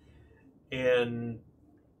economically. And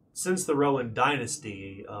since the Rowan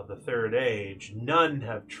dynasty of the Third Age, none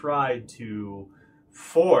have tried to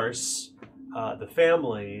force the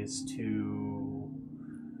families to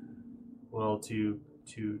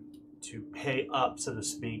pay up, so to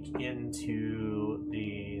speak, into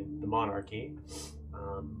the monarchy.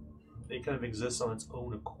 It kind of exists on its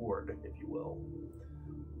own accord, if you will.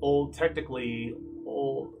 Old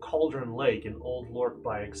Cauldron Lake and Old Lork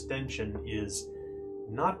by extension is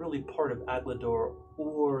not really part of Aglador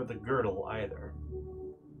or the Girdle either.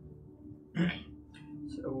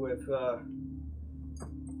 So with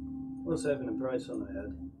what's having a price on the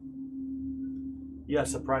head?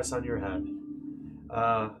 Yes, a price on your head.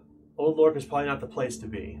 Old Lork is probably not the place to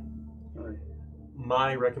be. Right.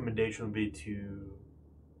 My recommendation would be to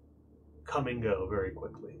come and go very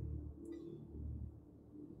quickly.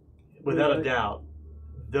 Without a doubt,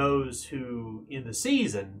 those who in the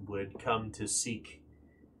season would come to seek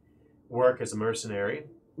work as a mercenary,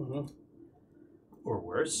 or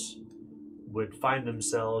worse, would find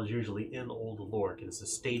themselves usually in Old Lork. It is a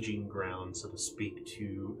staging ground, so to speak,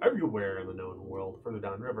 to everywhere in the known world, further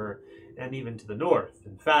downriver, and even to the north.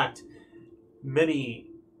 In fact, many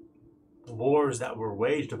wars that were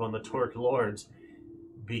waged upon the Torque Lords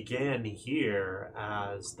began here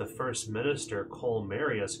as the first minister, Cole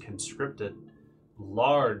Marius, conscripted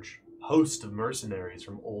large host of mercenaries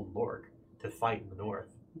from Old Lork to fight in the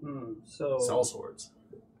north. So sell swords.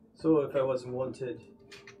 So if I wasn't wanted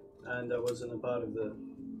and I wasn't a part of the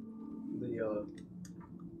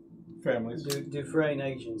Families. Dufresne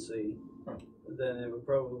agency, then it would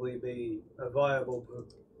probably be a viable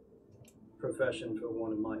profession for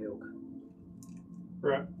one of my ilk.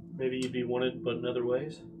 Right. Maybe you'd be wanted, but in other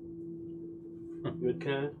ways. Good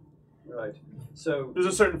kind. Right. So there's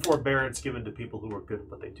a certain forbearance given to people who are good at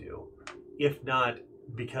what they do, if not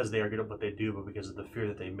because they are good at what they do, but because of the fear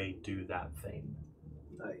that they may do that thing.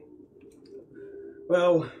 Aye.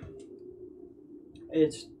 Well, I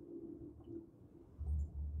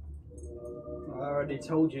already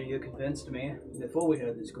told you convinced me before we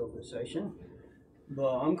had this conversation,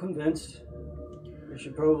 but I'm convinced we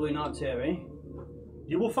should probably not tarry.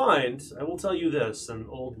 You will find, I will tell you this in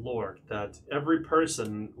Old Lork, that every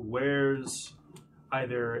person wears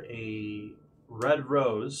either a red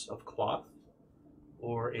rose of cloth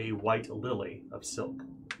or a white lily of silk.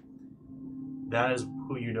 That is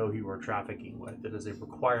who you know you are trafficking with. It is a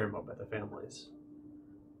requirement by the families.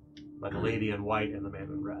 By the lady in white and the man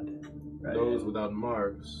in red. Right. Those without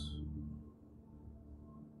marks.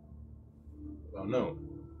 Oh no.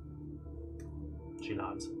 She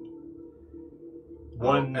nods.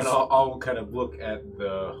 And I'll kind of look at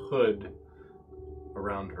the hood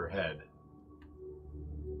around her head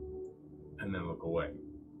and then look away.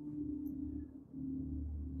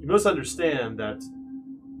 You must understand that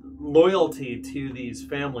loyalty to these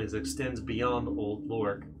families extends beyond Old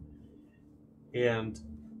Lork, and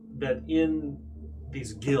that in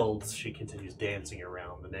these guilds, she continues dancing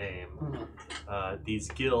around the name, these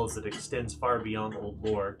guilds that extends far beyond Old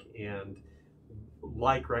Lork, and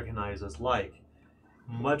like recognizes like,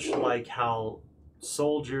 much like how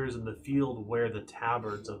soldiers in the field wear the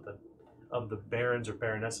tabards of the barons or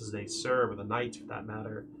baronesses they serve, or the knights for that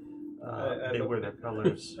matter. They wear their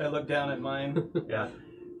colors. I look down at mine. Yeah.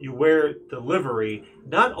 You wear the livery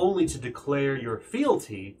not only to declare your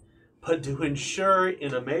fealty, but to ensure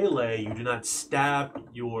in a melee you do not stab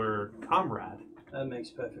your comrade. That makes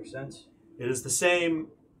perfect sense. It is the same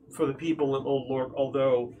for the people in Old Lork,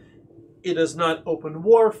 although it is not open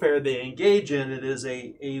warfare they engage in. It is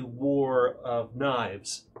a war of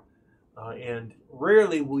knives. And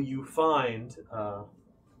rarely will you find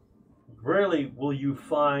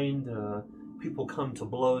people come to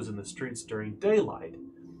blows in the streets during daylight.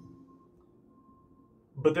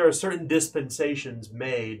 But there are certain dispensations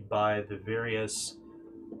made by the various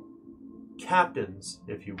captains,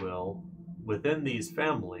 if you will, within these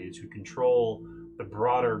families who control the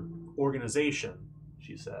broader organization,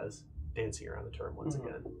 she says, dancing around the term once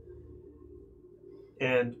again.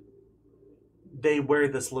 And they wear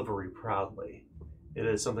this livery proudly. It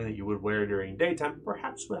is something that you would wear during daytime,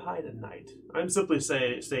 perhaps would hide at night. I'm simply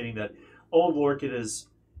stating that Old Lork,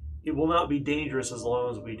 it will not be dangerous as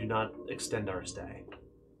long as we do not extend our stay.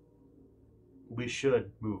 We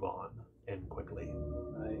should move on, and quickly.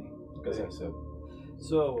 As I said.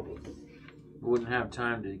 So, Wouldn't have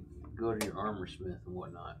time to go to your armor smith and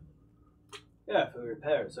whatnot. yeah, for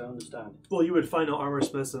repairs, I understand. Well, you would find no armor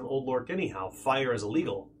smiths in Old Lork anyhow. Fire is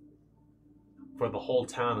illegal, for the whole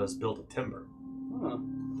town is built of timber. Huh.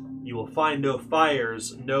 You will find no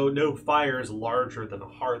fires larger than a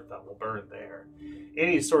hearth that will burn there.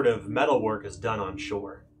 Any sort of metal work is done on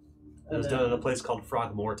shore. It is done in a place called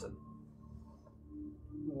Frogmorton.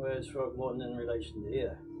 Where's Frogmorton in relation to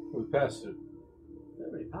here? We passed it. I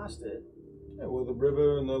already passed it. Yeah, well, the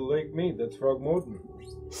river and the lake meet. That's Frogmorton.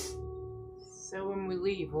 So when we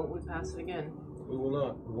leave, won't we pass it again? We will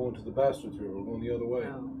not. We're going to the Bastards River. We're going the other way.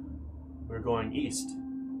 No. We're going east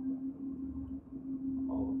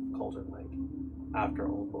of Cauldron Lake, after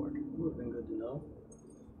Old Lork. Would have been good to know.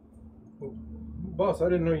 Well, boss, I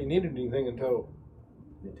didn't know you needed anything until...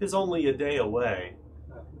 It is only a day away,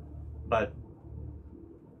 but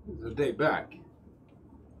It's a day back.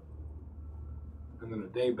 And then a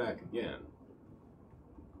day back again.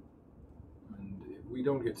 And if we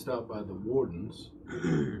don't get stopped by the wardens,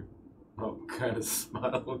 I'll kind of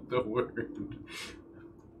smile at the word.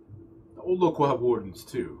 Old Lork will have wardens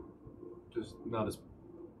too. Just not as...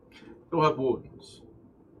 They'll have wardens.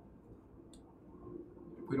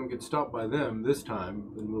 If we don't get stopped by them this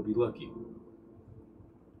time, then we'll be lucky.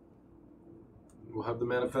 We'll have the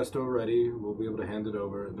manifesto ready. We'll be able to hand it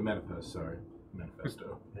over. The manifest, sorry.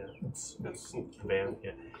 Manifesto. yeah, it's van.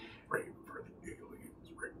 Yeah. Right for the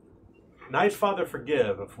aliens. Right. Night Father,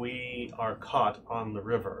 forgive if we are caught on the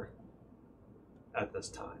river at this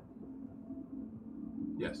time.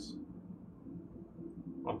 Yes.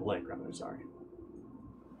 On the lake, rather, sorry.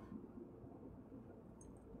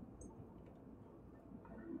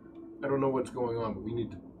 I don't know what's going on, but we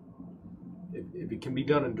need to... If it can be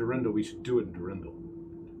done in Durindal, we should do it in Durindal.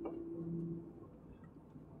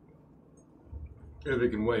 If it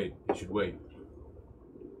can wait, it should wait.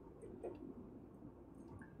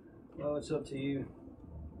 Well, it's up to you.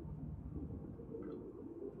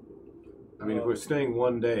 I mean, if we're staying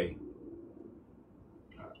one day,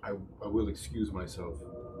 I will excuse myself.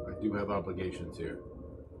 I do have obligations here.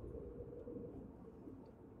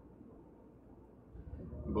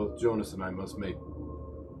 Both Jonas and I must make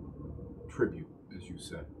tribute, as you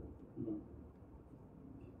said.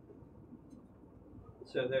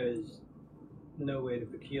 So there is no way to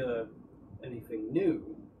procure anything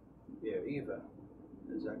new here either.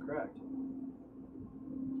 Is that correct?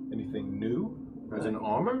 Anything new? As in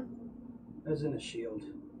armor? As in a shield.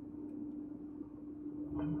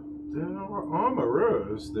 There are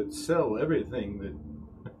armorers that sell everything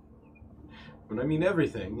that... When I mean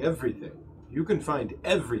everything, everything. You can find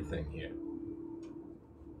everything here.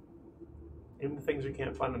 Even the things you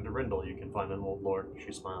can't find in Durindal, you can find in Old Lork.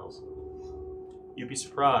 She smiles. You'd be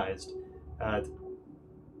surprised at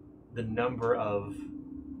the number of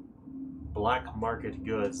black market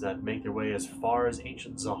goods that make their way as far as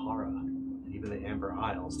ancient Zahara, and even the Amber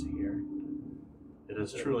Isles to here. It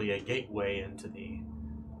is truly a gateway into the,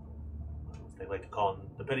 as they like to call them,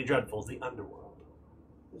 the Penny Dreadfuls, the underworld.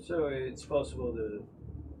 So it's possible to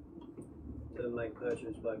make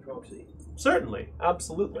purchase by proxy. Certainly,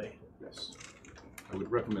 absolutely. Yes. I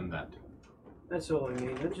would recommend that. That's all I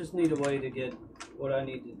need. I just need a way to get what I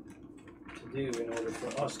need to do in order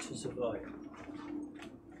for us to survive.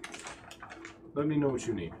 let me know what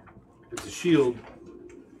you need. If it's a shield,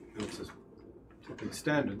 if it's something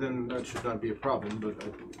standard, then that should not be a problem. But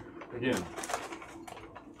again,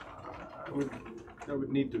 I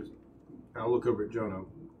would need to. I'll look over at Jonah.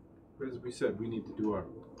 As we said, we need to do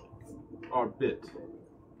our bit,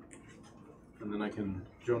 and then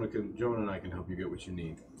Jonah and I can help you get what you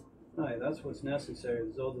need. Aye, that's what's necessary.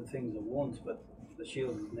 There's all the things at once, but the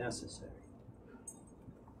shield is necessary.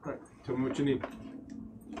 All right, tell me what you need. All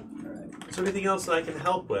right. Is there anything else that I can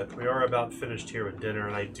help with? We are about finished here with dinner,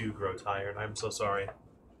 and I do grow tired. I'm so sorry.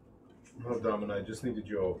 No, Dom, I just needed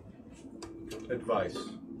your advice,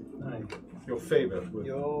 Aye. your favor with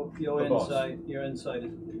Your the boss. insight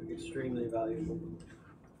is extremely valuable,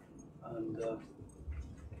 and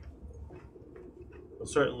Well,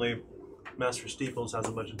 certainly, Master Steeples has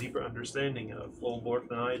a much deeper understanding of Old Lork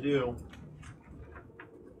than I do.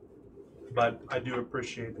 But I do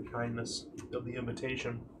appreciate the kindness of the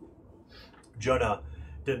invitation. Jonah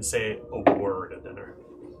didn't say a word at dinner.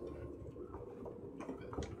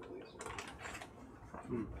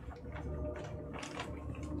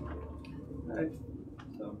 right.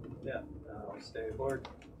 So yeah, I'll stay aboard.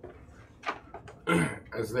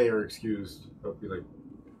 As they are excused, I'll be like,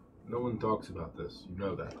 no one talks about this. You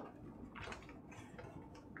know that.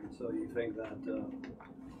 So you think that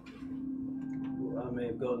I may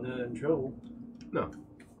have gotten her in trouble? No.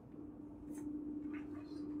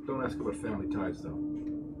 Don't ask about family ties, though.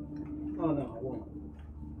 Oh no, I won't.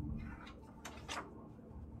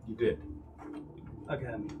 You did.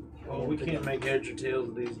 Again. Well, we can't make heads or tails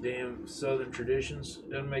of these damn Southern traditions.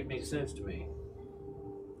 It doesn't make any sense to me.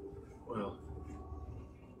 Well,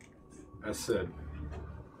 as said,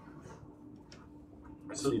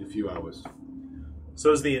 I just need a few hours.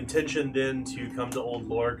 So is the intention then to come to Old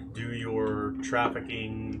Lork, do your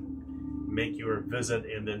trafficking, make your visit,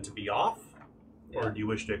 and then to be off? Yeah. Or do you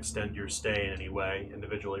wish to extend your stay in any way,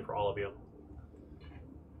 individually, for all of you?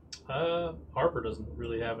 Harper doesn't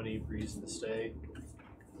really have any reason to stay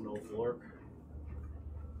in Old Lork.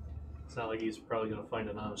 It's not like he's probably going to find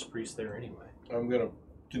an honest priest there anyway. I'm going to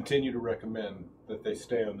continue to recommend that they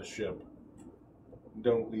stay on the ship.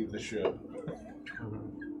 Don't leave the ship.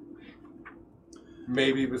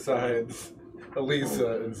 Maybe besides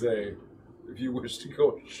Elisa and Zay, if you wish to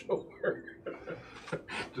go ashore.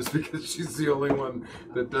 Just because she's the only one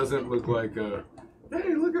that doesn't look like a,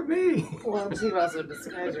 hey, look at me. Well, she also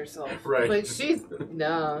disguised herself. Right. But she'll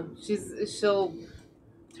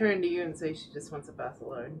turn to you and say she just wants a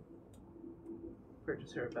Basilard.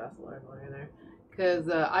 Purchase her a Basilard while you're there. Because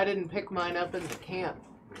I didn't pick mine up in the camp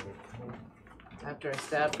after I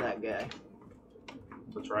stabbed that guy.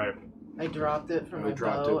 That's right. I dropped it from my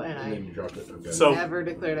dropped bow it, and then I you dropped it. Okay. So- never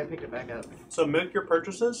declared I picked it back up. So make your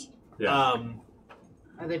purchases. Yeah.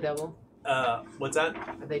 Are they double? What's that?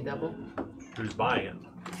 Are they double? Who's buying it?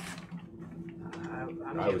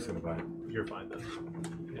 I'm I was going to buy it. You're fine then.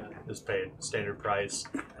 Yeah, just pay standard price.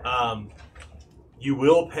 You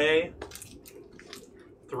will pay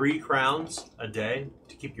 3 crowns a day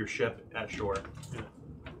to keep your ship at shore.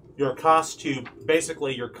 Your cost to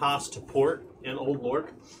port in Old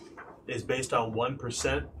Lork is based on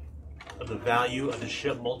 1% of the value of the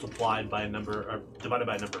ship multiplied by divided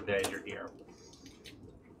by a number of days you're here.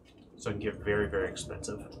 So it can get very, very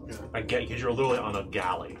expensive. Yeah. I get because you're literally on a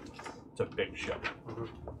galley. It's a big ship.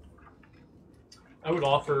 I would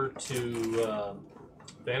offer to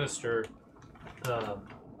Bannister the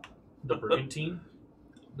brigantine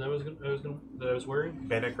that I was wearing.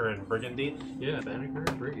 Banneker and Brigandine. Yeah, Banneker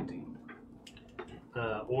and brigantine.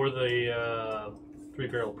 Or the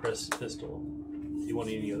 3-barrel press pistol. If you want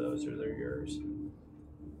any of those, or they're yours.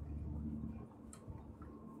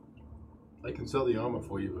 I can sell the armor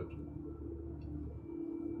for you, but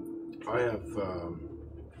I have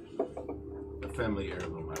a family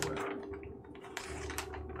heirloom I wear.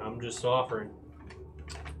 I'm just offering.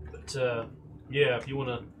 But yeah, if you want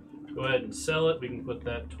to go ahead and sell it, we can put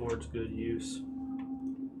that towards good use.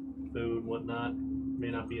 Food, whatnot. May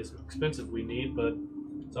not be as expensive we need, but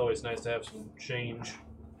it's always nice to have some change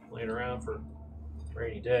laying around for a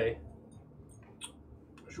rainy day.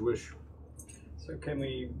 As you wish. So can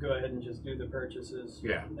we go ahead and just do the purchases?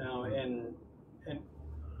 Yeah. Now, and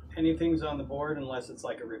anything's on the board unless it's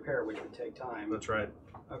like a repair, which would take time. That's right.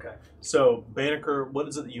 Okay. So, Banneker, what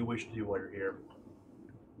is it that you wish to do while you're here?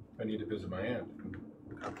 I need to visit my aunt.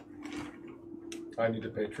 I need to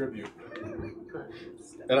pay tribute.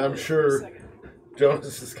 And I'm sure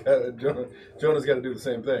Jonah's got to do the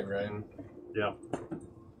same thing, right? Yeah.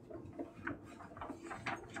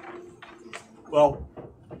 Well,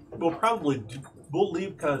 we'll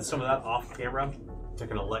leave kind of some of that off camera. They're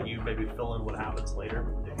going to let you maybe fill in what happens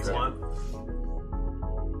later if you want.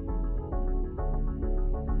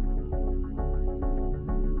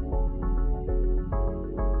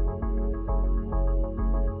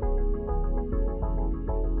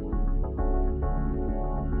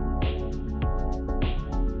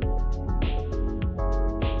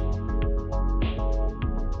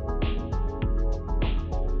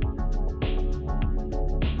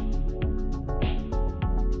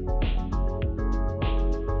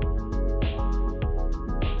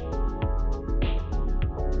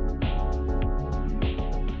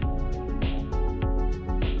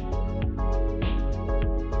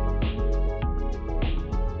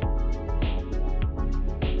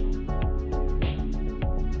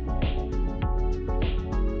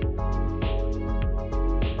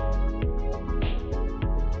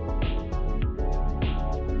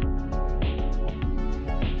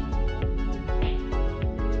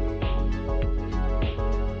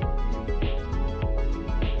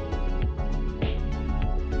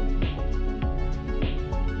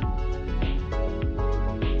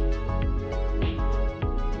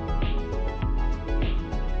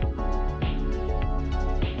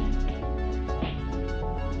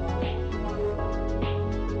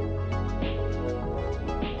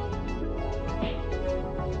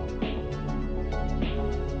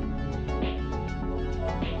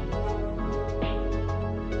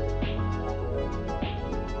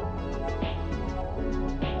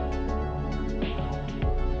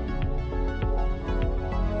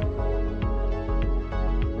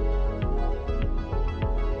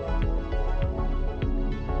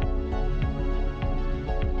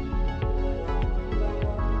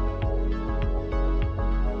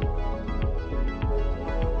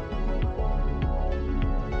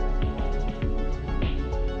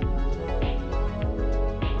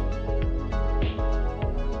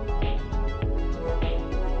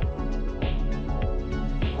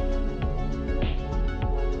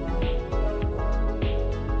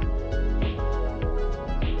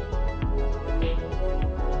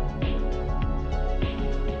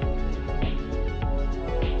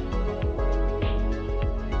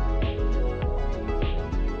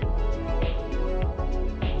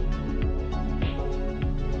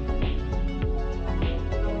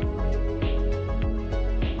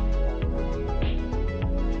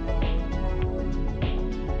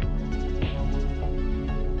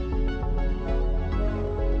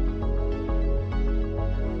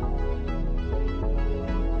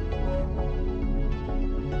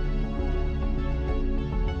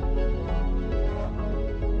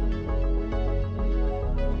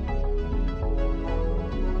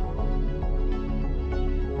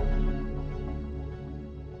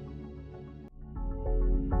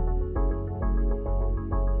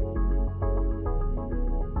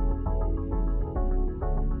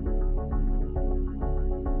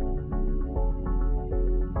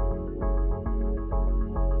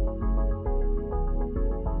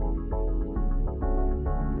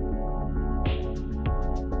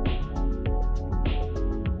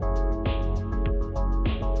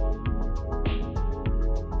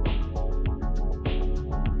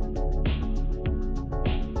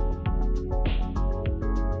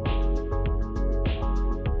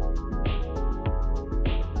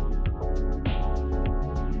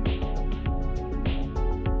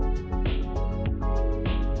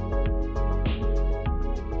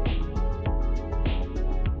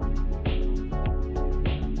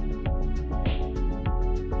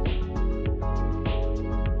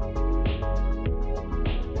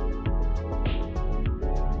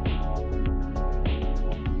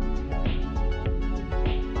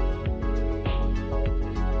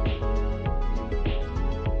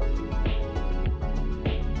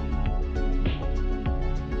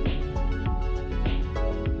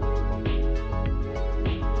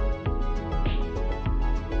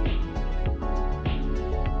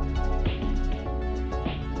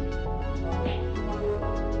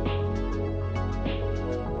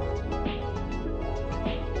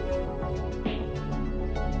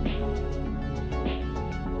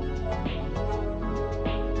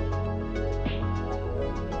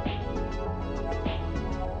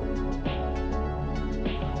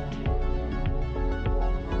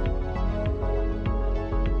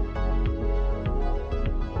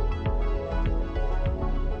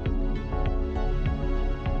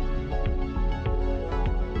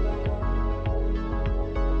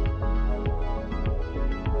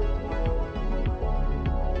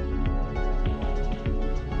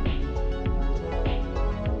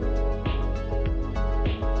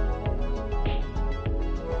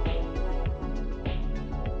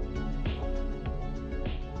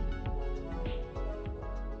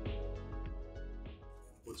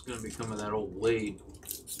 going to become of that old blade?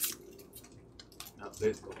 Not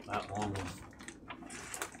big, but that long one.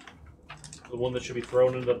 The one that should be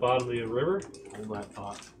thrown into the bottom of the river? Hold that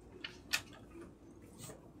thought.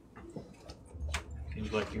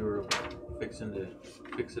 Seems like you were fixing to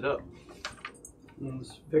fix it up. I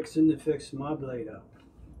was fixing to fix my blade up.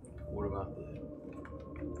 What about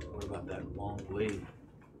that long blade?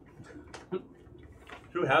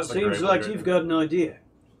 Who has the Seems great like one? you've got an idea.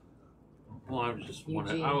 Well, I was just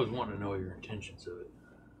wondering. I was wanting to know your intentions of it.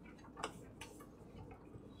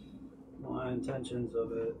 My intentions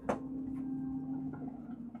of it.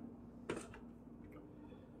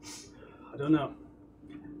 I don't know.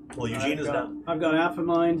 Well, Eugene is not. I've got half a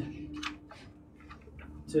mind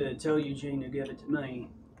to tell Eugene to give it to me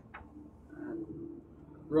and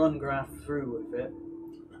run Graf through with it.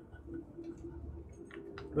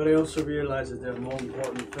 But I also realize that there are more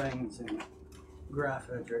important things than Graf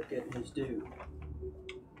Edric getting his due.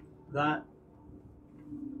 That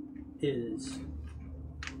is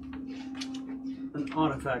an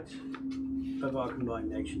artifact of our combined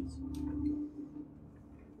nations.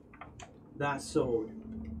 That sword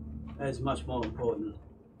is much more important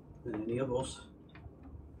than any of us.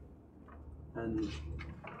 And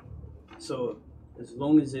so, as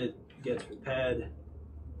long as it gets repaired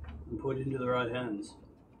and put into the right hands.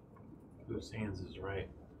 Whose hands is right?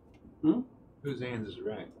 Hmm? Whose hands is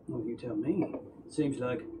right? Well, you tell me. It seems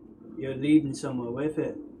like you're leading somewhere with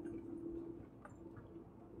it.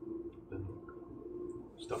 Been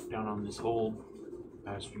stuck down on this hole the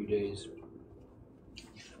past few days.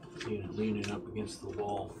 Seeing it leaning up against the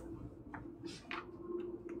wall.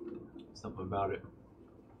 Something about it.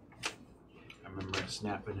 I remember it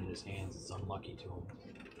snapping in his hands. It's unlucky to him.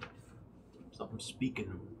 Something's speaking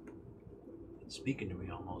to him. It's speaking to me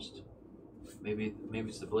almost. Maybe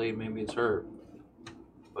it's the blade, maybe it's her.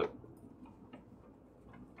 But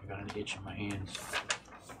I got an itch in my hands.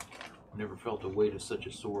 I never felt the weight of such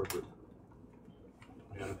a sword, but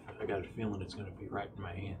I got a feeling it's gonna be right in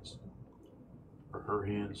my hands. Or her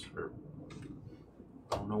hands, or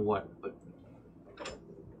I don't know what, but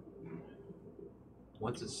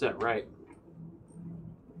once it's set right,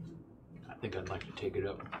 I think I'd like to take it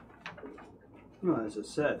up. Well, as I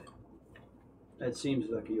said, it seems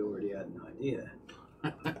like you already had an idea.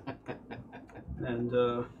 And,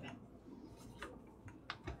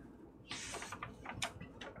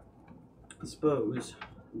 I suppose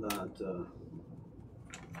that,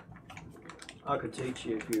 I could teach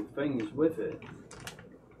you a few things with it.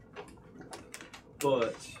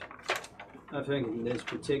 But I think in this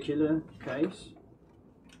particular case,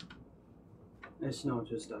 it's not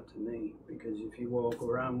just up to me, because if you walk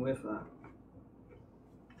around with that,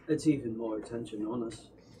 it's even more attention on us.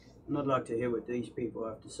 And I'd like to hear what these people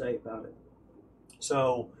have to say about it.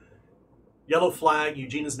 So, yellow flag.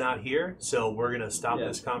 Eugene is not here, so we're gonna stop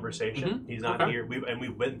this conversation. He's not here.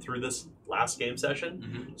 We've been through this last game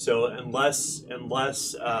session. So unless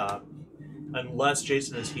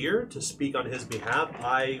Jason is here to speak on his behalf,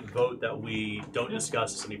 I vote that we don't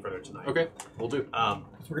discuss this any further tonight. Okay, we'll do. So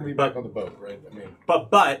we're gonna be back on the boat, right? I mean,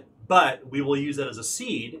 but we will use that as a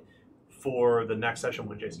seed for the next session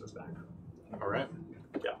when Jason is back. All right.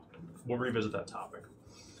 Yeah, we'll revisit that topic.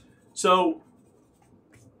 So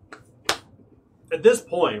at this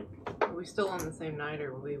point, Are we still on the same night,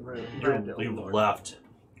 or we've left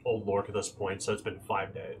Old Lork at this point, so it's been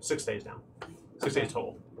 6 days now. 6 days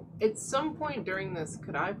total. At some point during this,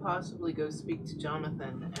 could I possibly go speak to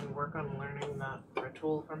Jonathan and work on learning that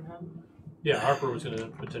ritual from him? Yeah, Harper was going to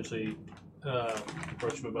potentially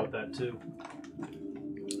approach him about that too.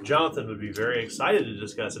 Jonathan would be very excited to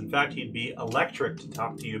discuss. In fact, he'd be electric to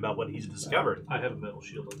talk to you about what he's discovered. I have a metal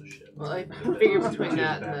shield on the ship. Well, I figure between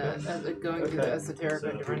that and the going through the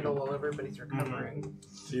esoterica to Rendell while everybody's recovering.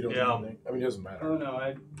 so you don't know anything. I mean, it doesn't matter. Oh no,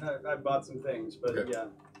 I bought some things, but Okay. yeah.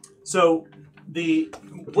 So,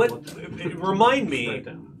 remind me,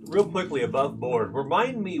 real quickly above board,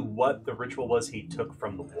 remind me what the ritual was he took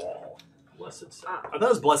from the wall. Blessed. I thought it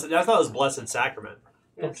was Blessed Sacrament.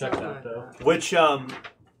 Don't check that though.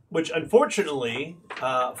 Which unfortunately,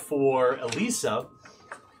 for Elisa,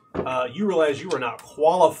 you realize you are not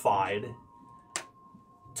qualified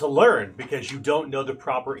to learn because you don't know the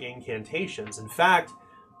proper incantations. In fact,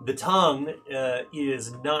 the tongue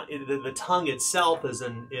is not. The tongue itself is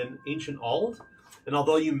in Ancient Ald, and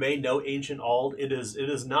although you may know Ancient Ald, it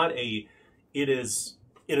is not a. It is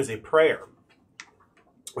a prayer,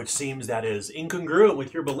 which seems that is incongruent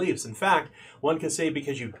with your beliefs. In fact, one could say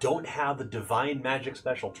because you don't have the divine magic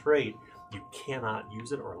special trait, you cannot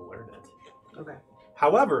use it or learn it. Okay.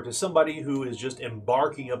 However, to somebody who is just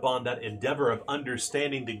embarking upon that endeavor of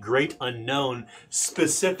understanding the great unknown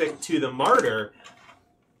specific to the martyr,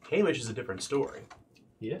 Hamish is a different story.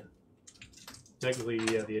 Yeah. Technically,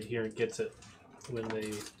 yeah, the adherent gets it when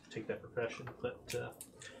they take that profession. But,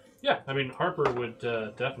 yeah, I mean, Harper would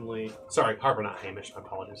definitely... Sorry, Harper, not Hamish. My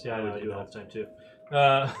apologies. Yeah, I do it all the time, too.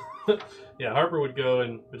 Yeah, Harper would go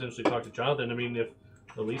and potentially talk to Jonathan. I mean, if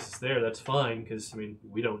Elise is there, that's fine, because, I mean,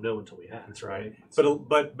 we don't know until we ask. That's right.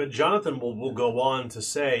 But Jonathan will go on to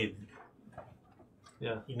say,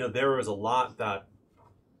 yeah, you know, there was a lot that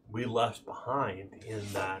we left behind in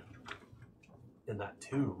that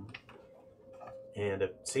tomb. And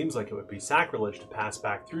it seems like it would be sacrilege to pass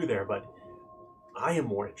back through there, but I am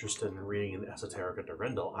more interested in reading the Esoterica of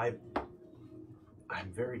Durendal.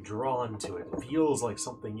 I'm very drawn to it. It feels like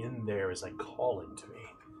something in there is like calling to me,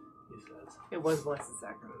 he says. It was Blessed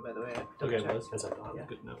Sacrament, by the way. Okay, it was. As I thought. Yeah.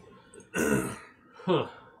 Good note. Huh.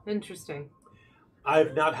 Interesting.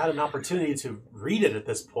 I've not had an opportunity to read it at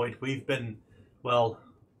this point. We've been, well,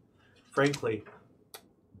 frankly,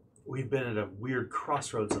 we've been at a weird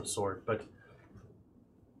crossroads of sort, but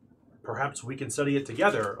perhaps we can study it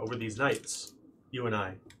together over these nights, you and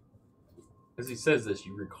I. As he says this,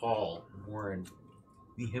 you recall Warren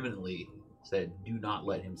vehemently said, "Do not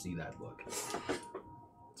let him see that book."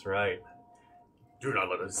 That's right. Do not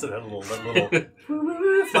let him see that little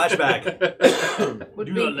flashback.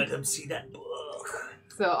 Do not let him see that book.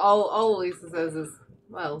 So all Elisa says is,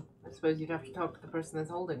 well, I suppose you'd have to talk to the person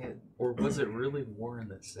that's holding it. Or was it really Warren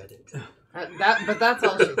that said it? But that's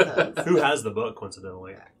all she says. Who has the book,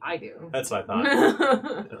 coincidentally? I do. That's what I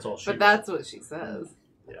thought. That's all she But that's what she says.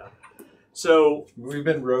 Yeah. So We've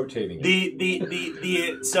been rotating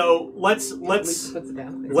it. so let's Elisa puts it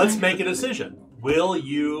down. let's make a decision. Will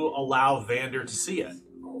you allow Vander to see it?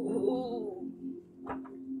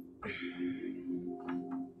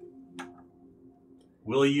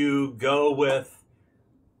 Will you go with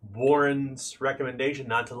Warren's recommendation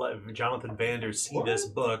not to let Jonathan Vander see this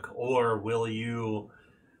book, or will you,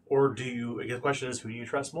 or do you? The question is, who do you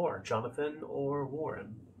trust more, Jonathan or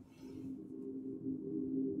Warren?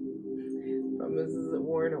 This is a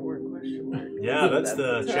Warren or Warren question mark. Yeah, that's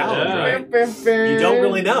the the challenge, right? You don't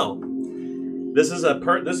really know. This is a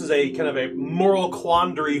kind of a moral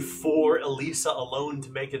quandary for Elisa alone to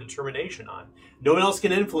make a determination on. No one else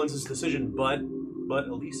can influence this decision but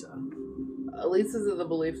Elisa. Elisa's of the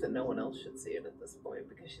belief that no one else should see it at this point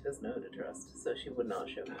because she doesn't know who to trust, so she would not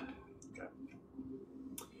show me. Okay.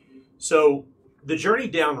 So the journey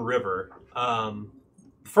downriver.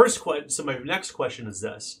 So my next question is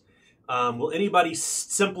this: will anybody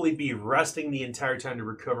simply be resting the entire time to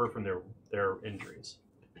recover from their injuries?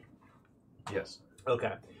 Yes.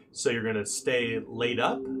 Okay. So you're going to stay laid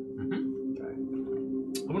up? Mm-hmm. Okay.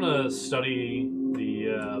 I'm going to study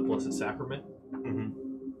the Blessed Sacrament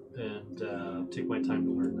Mm-hmm. and take my time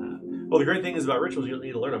to learn that. Well, the great thing is about rituals, you don't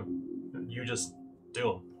need to learn them. You just do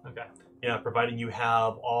them. Okay. Yeah, providing you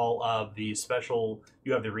have all of the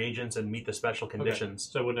you have the reagents and meet the special conditions.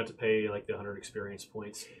 So I wouldn't have to pay like the 100 experience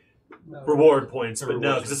points. Reward points, Or but no,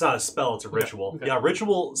 rewards. because it's not a spell; it's a ritual. Okay. Yeah,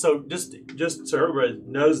 ritual. So just so everybody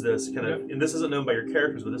knows this, kind of, and this isn't known by your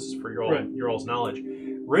characters, but this is for your all's knowledge.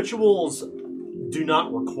 Rituals do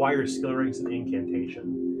not require skill ranks and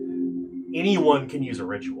incantation. Anyone can use a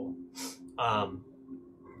ritual.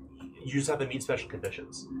 You just have to meet special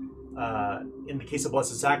conditions. In the case of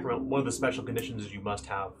Blessed Sacrament, one of the special conditions is you must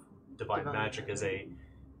have divine magic as a,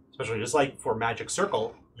 especially just like for Magic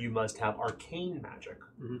Circle, you must have arcane magic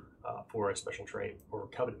for a special trait, or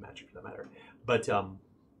covenant magic for that matter. But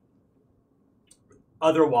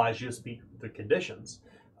otherwise, you just meet the conditions.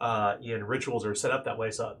 And rituals are set up that way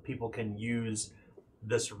so that people can use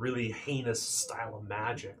this really heinous style of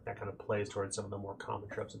magic that kind of plays towards some of the more common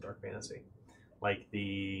tropes of dark fantasy, like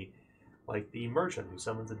the merchant who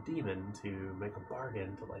summons a demon to make a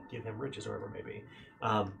bargain to like give him riches or whatever it may be.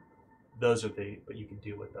 Those are what you can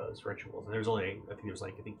do with those rituals. And there's only, I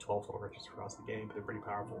think 12 total rituals across the game, but they're pretty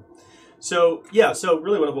powerful. So yeah, so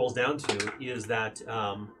really what it boils down to is that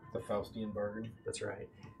The Faustian bargain. that's right.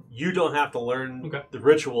 You don't have to learn Okay. the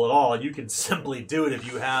ritual at all. You can simply do it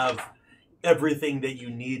if you have everything that you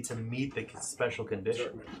need to meet the special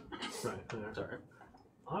condition. Right. Sorry.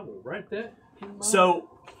 I will write that in my... So,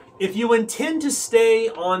 if you intend to stay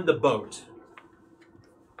on the boat,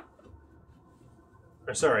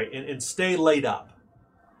 and stay laid up,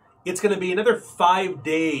 it's going to be another 5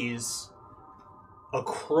 days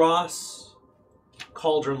across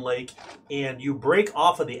Cauldron Lake, and you break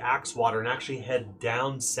off of the Axewater and actually head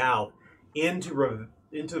down south into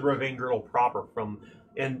the Ravine Girdle proper.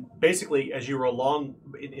 And basically, as you were along,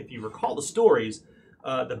 if you recall the stories,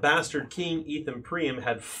 the bastard king Ethan Priam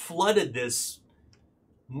had flooded this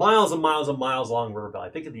miles and miles and miles long river bed. I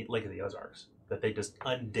think of the Lake of the Ozarks, that they just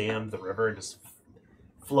undammed the river and just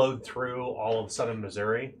flowed through all of southern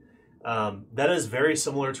Missouri. That is very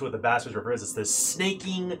similar to what the Bastards River is. It's this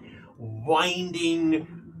snaking, winding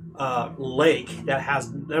lake that has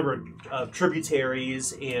a number of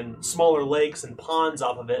tributaries and smaller lakes and ponds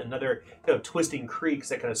off of it, and other kind of twisting creeks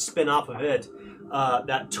that kind of spin off of it,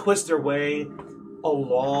 that twist their way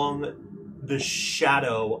along the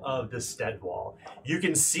shadow of the stead wall. You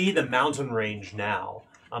can see the mountain range now.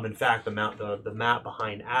 In fact, the map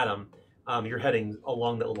behind Adam, you're heading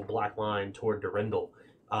along that little black line toward Durindal.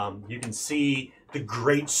 You can see the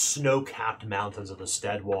great snow-capped mountains of the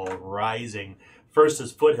stead wall rising first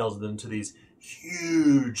as foothills, then to these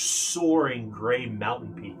huge, soaring gray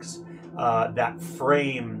mountain peaks that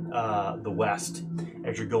frame the west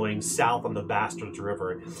as you're going south on the Bastards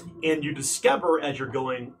River. And you discover as you're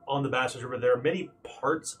going on the Bastards River, there are many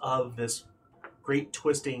parts of this great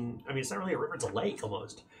twisting, I mean, it's not really a river, it's a lake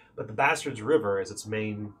almost, but the Bastards River is its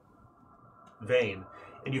main vein.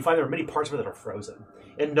 And you find there are many parts of it that are frozen.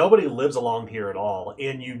 And nobody lives along here at all.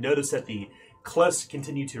 And you notice that the cliffs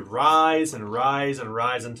continue to rise and rise and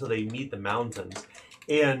rise until they meet the mountains.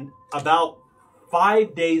 And about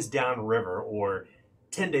 5 days downriver, or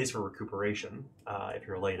 10 days for recuperation, if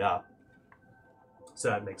you're laid up. So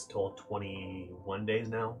that makes a total of 21 days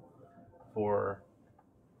now,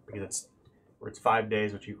 because it's 5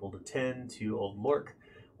 days, which equal to 10 to Old Lork.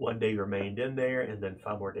 1 day remained in there, and then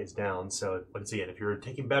 5 more days down. So once again, if you're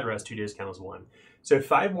taking bed rest, 2 days count as 1. So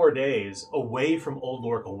 5 more days away from Old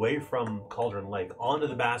Lork, away from Cauldron Lake, onto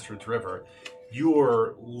the Bastards River, you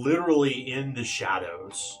are literally in the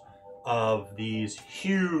shadows of these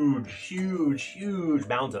huge, huge, huge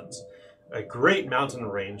mountains. A great mountain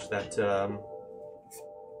range that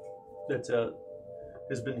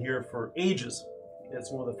has been here for ages.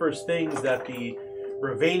 It's one of the first things that the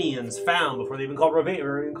Ravanians found before they even called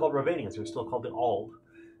Ravanians. They're still called the Ald.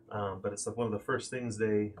 But it's one of the first things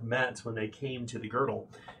they met when they came to the Girdle.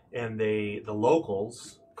 And the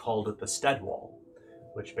locals called it the Stead Wall,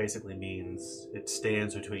 which basically means it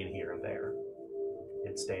stands between here and there.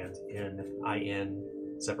 It stands in,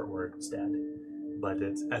 separate word, stead. But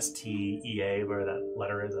it's S-T-E-A, where that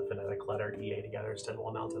letter is a phonetic letter, E-A together, Stead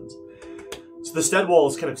Wall Mountains. So the Stead Wall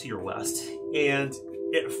is kind of to your west. And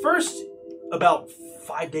at first, about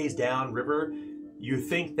 5 days down river, you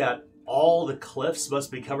think that all the cliffs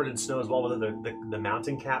must be covered in snow as well, whether the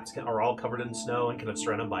mountain caps are all covered in snow and kind of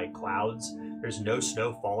surrounded by clouds. There's no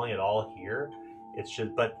snow falling at all here. It's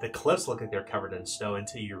just, but the cliffs look like they're covered in snow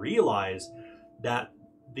until you realize that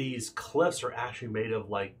these cliffs are actually made of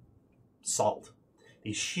like salt.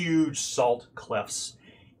 These huge salt cliffs.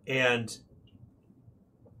 And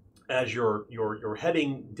as you're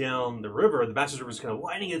heading down the river, the Bastards River is kind of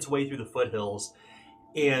winding its way through the foothills,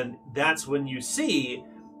 and that's when you see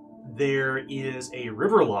there is a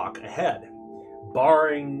river lock ahead,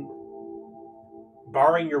 barring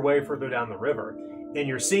your way further down the river, and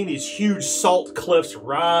you're seeing these huge salt cliffs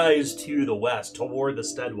rise to the west toward the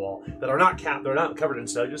Stead Wall that are not capped, they're not covered in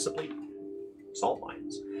snow, just simply salt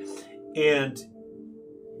mines, and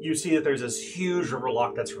you see that there's this huge river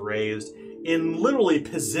lock that's raised and literally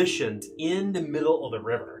positioned in the middle of the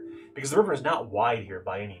river, because the river is not wide here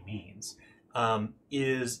by any means,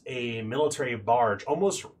 is a military barge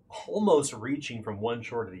almost reaching from one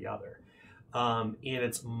shore to the other. And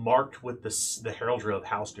it's marked with the heraldry of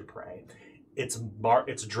House Dupre.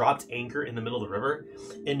 It's dropped anchor in the middle of the river,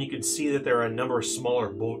 and you can see that there are a number of smaller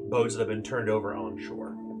boats that have been turned over on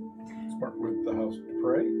shore. It's marked with the House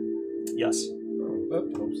Dupre? Yes. Oh,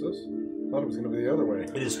 that helps us. I thought it was going to be the other way.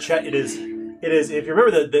 It is. If you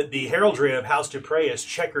remember, the heraldry of House Dupre is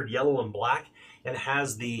checkered yellow and black, and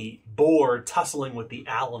has the boar tussling with the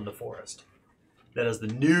owl in the forest. That is the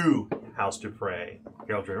new House Dupre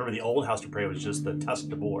heraldry. Remember, the old House Dupre was just the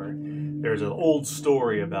tusked boar. There's an old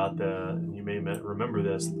story about you may remember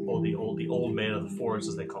this, the old man of the forest,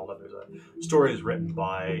 as they called it. There's a story that's written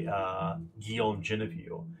by Guillaume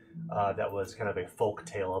Genevieve that was kind of a folk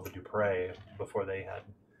tale of the Dupre before they had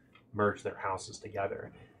merged their houses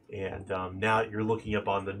together. And now you're looking up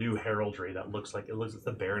on the new heraldry that looks like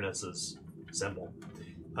the Baroness's symbol.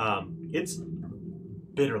 It's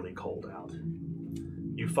bitterly cold out.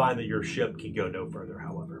 You find that your ship can go no further,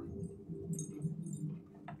 however.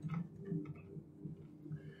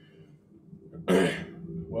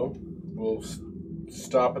 Well, we'll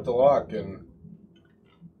stop at the lock and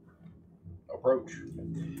approach.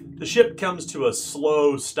 The ship comes to a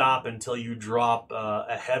slow stop until you drop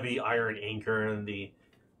a heavy iron anchor, and the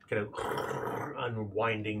kind of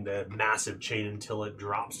unwinding the massive chain until it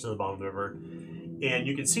drops to the bottom of the river. And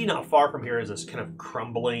you can see not far from here is this kind of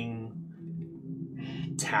crumbling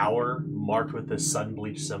tower marked with the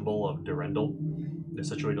sun-bleached symbol of Durendal. It's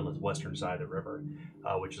situated on the western side of the river,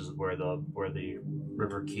 which is where the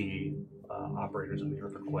River Key operators of the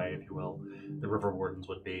River Quay, if you will, the river wardens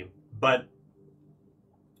would be. But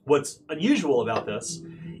what's unusual about this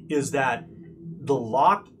is that the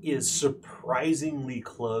lock is surprisingly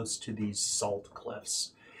close to these salt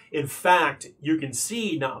cliffs. In fact, you can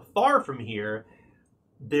see not far from here,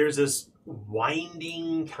 there's this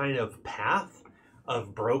winding kind of path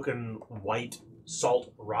of broken white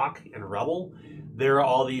salt rock and rubble. There are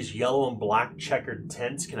all these yellow and black checkered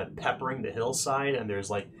tents kind of peppering the hillside, and there's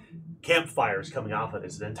like campfires coming off of it.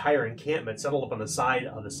 It's an entire encampment settled up on the side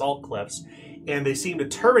of the salt cliffs, and they seem to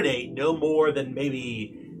terminate no more than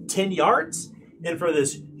maybe 10 yards in front of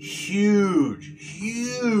this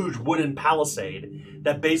huge wooden palisade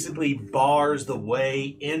that basically bars the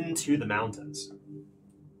way into the mountains.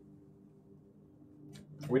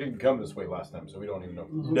 We didn't come this way last time, so we don't even know.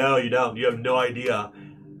 No, you don't. You have no idea.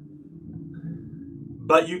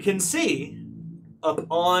 But you can see up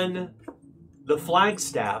on the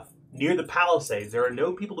flagstaff near the palisades, there are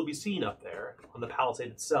no people to be seen up there on the palisade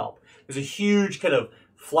itself. There's a huge kind of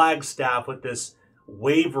flagstaff with this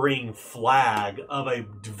wavering flag of a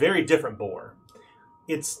very different boar.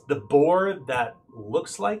 It's the boar that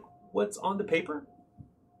looks like what's on the paper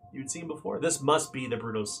you'd seen before. This must be the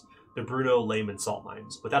Bruno Lehman salt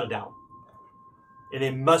mines, without a doubt. And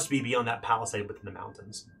it must be beyond that palisade within the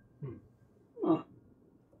mountains. Oh.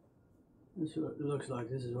 It looks like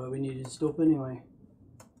this is why we needed to stop anyway.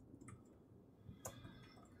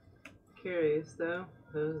 Curious though,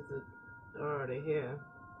 those that are already here.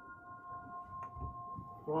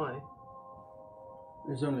 Why?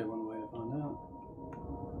 There's only one way to find out.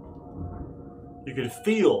 You could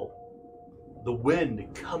feel the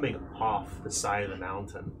wind coming off the side of the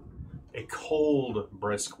mountain. A cold,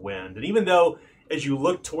 brisk wind. And even though, as you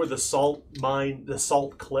look toward the salt mine, the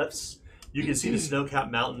salt cliffs, you can see the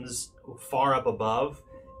snow-capped mountains far up above.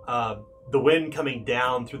 The wind coming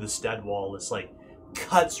down through the stead wall is like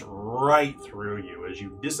cuts right through you as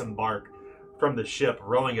you disembark from the ship,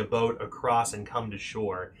 rowing a boat across and come to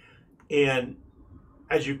shore. And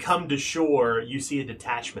as you come to shore, you see a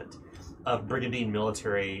detachment of Brigandine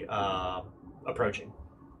military approaching.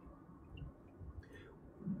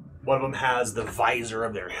 One of them has the visor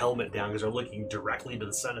of their helmet down because they're looking directly to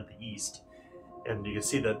the sun at the east. And you can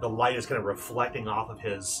see that the light is kind of reflecting off of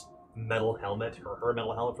his metal helmet, or her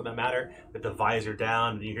metal helmet for that matter, with the visor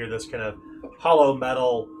down. And you hear this kind of hollow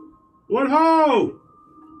metal, "What ho!"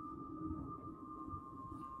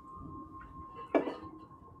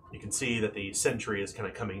 You can see that the sentry is kind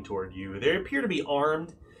of coming toward you. They appear to be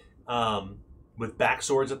armed with back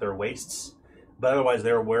swords at their waists. But otherwise,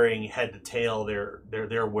 they're wearing head to tail.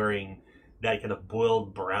 They're wearing that kind of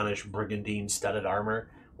boiled brownish brigandine studded armor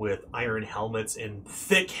with iron helmets and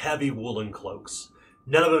thick, heavy woolen cloaks.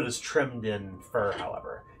 None of it is trimmed in fur,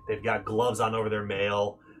 however. They've got gloves on over their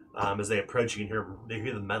mail. As they approach, you can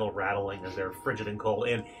hear the metal rattling as they're frigid and cold.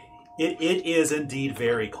 And it is indeed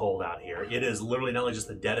very cold out here. It is literally not only just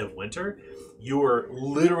the dead of winter. You are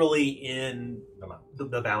literally in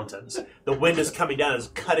the mountains. The wind is coming down, is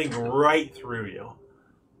cutting right through you.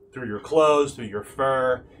 Through your clothes, through your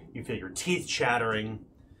fur. You feel your teeth chattering.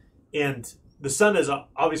 And the sun is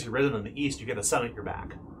obviously risen in the east. You get the sun at your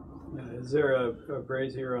back. Is there a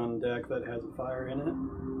brazier on deck that has a fire in it?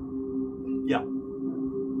 Yeah.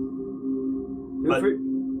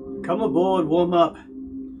 Come aboard, warm up.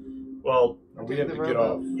 Well, we have to get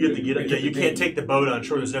off. You have to get. Yeah, you can't take the boat on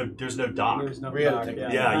shore. There's no dock. There's no We had to dock, take-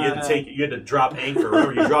 Yeah, you had to drop anchor.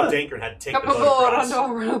 Remember, you dropped anchor and had to take Come the boat aboard across.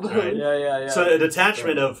 onto a rowboat. Right. Yeah. So a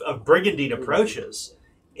detachment of Brigandine approaches,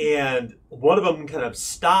 and one of them kind of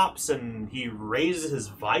stops, and he raises his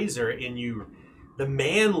visor, and the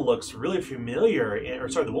man looks really familiar,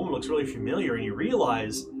 the woman looks really familiar, and you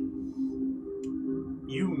realize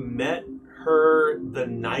you met her the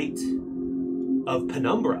night of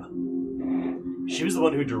Penumbra. She was the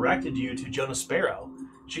one who directed you to Jonah Sparrow.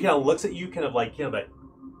 She kind of looks at you, kind of like, she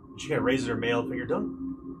kind of raises her mail finger.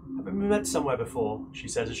 Haven't we met somewhere before? She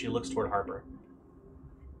says as she looks toward Harper.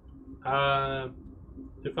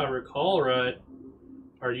 If I recall right,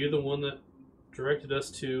 are you the one that directed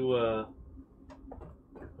us to,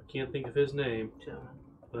 I can't think of his name. Jonah.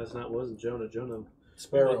 Wasn't Jonah. Jonah.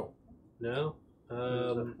 Sparrow. No?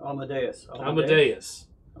 Amadeus. Amadeus.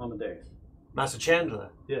 Amadeus. Master Chandler.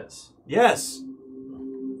 Yes. Yes.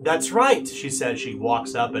 That's right, she says. She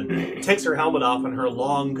walks up and takes her helmet off, and her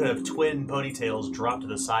long kind of twin ponytails drop to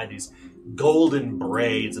the side, these golden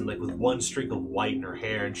braids, and like with one streak of white in her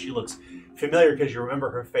hair. And she looks familiar because you remember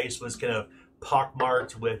her face was kind of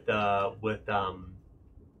pockmarked with her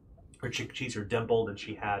cheeks are dimpled, and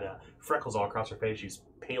she had freckles all across her face. She's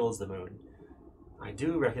pale as the moon. I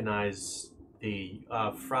do recognize the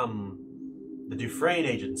from the Dufresne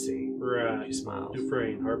agency. Right. She smiles.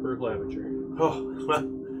 Dufresne, Harper Clevenger. Oh, well,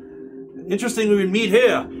 interesting we would meet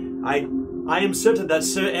here. I am certain that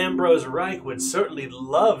Sir Ambrose Reich would certainly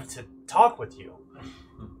love to talk with you.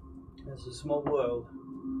 It's a small world.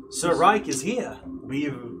 Sir Reich is here.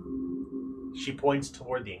 She points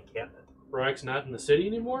toward the encampment. Reich's not in the city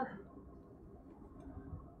anymore?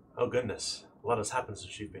 Oh goodness, a lot has happened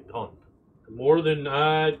since you've been gone. More than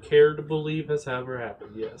I'd care to believe has ever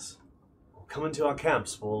happened, yes. Come into our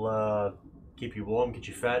camps. We'll keep you warm, get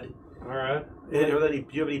you fed. All right. Do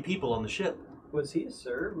you have any people on the ship? Was he a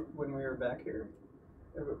sir when we were back here?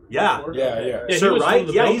 Yeah. Before? Yeah, Okay, yeah. right. Yeah, Sir he was Reich? one of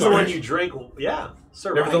the Yeah, he's the one Belgars. you drink. Yeah,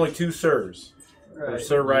 Sir There Reich. was only 2 sirs. Right. There's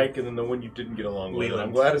Sir Reich and then the one you didn't get along with. Leland.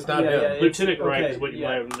 I'm glad it's not Yeah, him. yeah, yeah. Lieutenant Okay, Reich is what you yeah.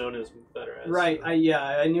 might have known as better as. Right.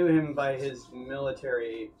 I knew him by his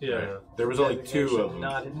military. Yeah. There was only 2 of them.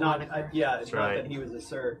 Not. Yeah. That's not right. that he was a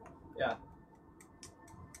sir. Yeah.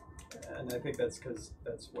 And I think that's because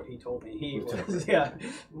that's what he told me he was. Yeah.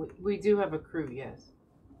 We do have a crew, yes.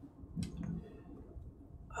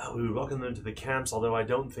 We would welcome them to the camps, although I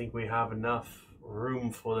don't think we have enough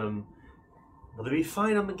room for them. Will they be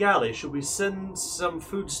fine on the galley? Should we send some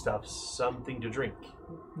foodstuffs, something to drink?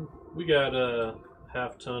 We got a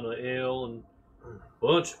half ton of ale and a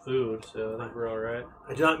bunch of food, so I think we're all right.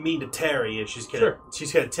 I do not mean to tarry. She's kind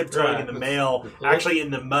of tiptoeing Right. in the mail, actually in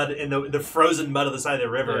the mud, in the frozen mud of the side of the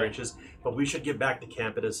river. Yeah. And she's, but we should get back to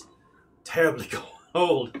camp. It is terribly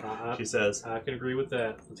cold. She says. I can agree with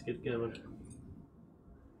that. Let's get going.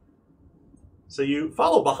 So you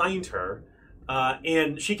follow behind her,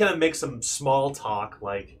 and she kind of makes some small talk,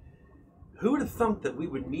 like, "Who would have thunk that we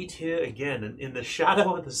would meet here again in the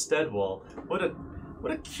shadow of the Steadwall? What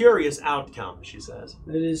a curious outcome," she says.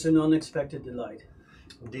 It is an unexpected delight.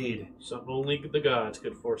 Indeed. Something only the gods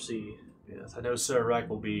could foresee. Yes, I know Sir Reich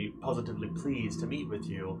will be positively pleased to meet with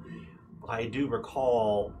you. I do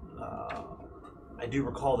recall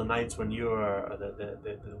the nights when you were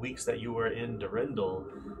the weeks that you were in Durendal.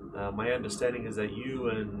 My understanding is that you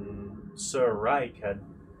and Sir Reich had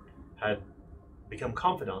become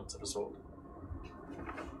confidants of a sort.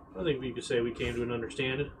 I think we could say we came to an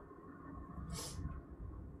understanding.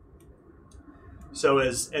 So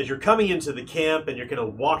as you're coming into the camp and you're kind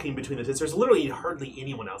of walking between the tents, there's literally hardly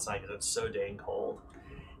anyone outside because it's so dang cold.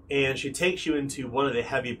 And she takes you into one of the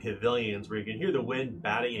heavy pavilions where you can hear the wind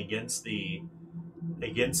batting against the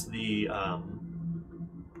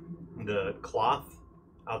cloth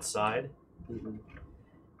outside. Mm-hmm.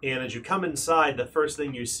 And as you come inside, the first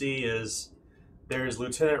thing you see is there's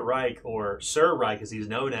Lieutenant Reich, or Sir Reich as he's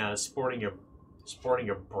known as, sporting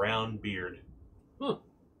a brown beard. Huh.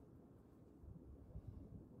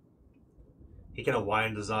 He kind of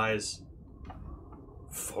widens his eyes.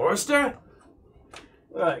 Forrester?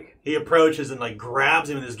 Right. He approaches and like grabs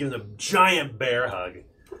him and just gives him a giant bear hug.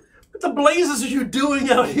 What the blazes are you doing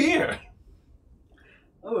out here?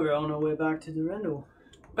 Oh, we're on our way back to Durendal.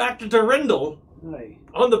 Back to Durendal? Right.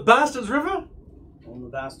 On the Bastards River? On the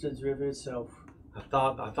Bastards River itself. I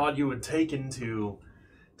thought you had taken to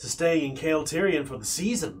staying in Kael Tyrion for the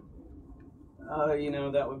season.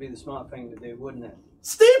 That would be the smart thing to do, wouldn't it?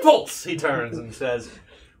 Steeples! He turns and says,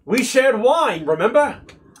 "We shared wine, remember?"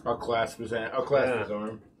 I'll clasp his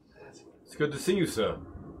arm. It's good to see you, sir.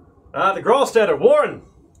 The Gralstetter, Warren.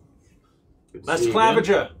 Good to Master see you again.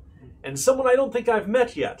 Claviger. And someone I don't think I've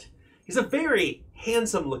met yet. He's a very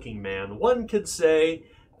handsome-looking man. One could say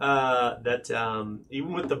that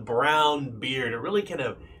even with the brown beard, it really kind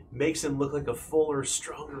of makes him look like a fuller,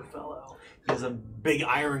 stronger fellow. He has a big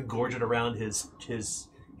iron gorget around his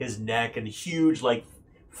neck and huge, like,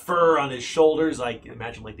 fur on his shoulders. Like,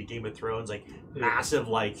 imagine, like, the Game of Thrones, like, massive,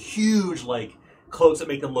 like, huge, like, cloaks that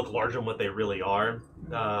make them look larger than what they really are.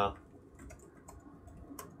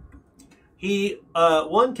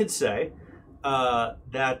 One could say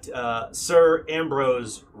that Sir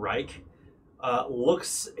Ambrose Reich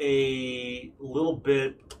looks a little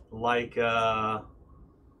bit like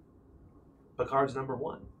Picard's number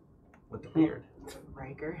 1 with the beard.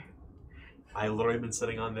 Riker. I've literally been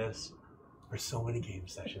sitting on this for so many game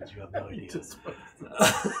sessions, you have no idea.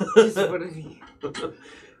 What is he?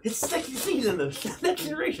 It's second season of Next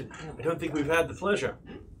Generation. I don't think we've had the pleasure,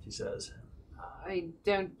 she says. I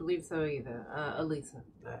don't believe so either. Elisa.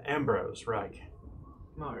 Ambrose Reich.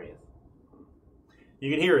 Marius.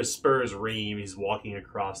 You can hear his spurs ream. He's walking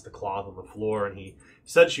across the cloth on the floor, and he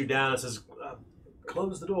sets you down and says,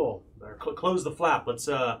 close the door, or close the flap. Let's,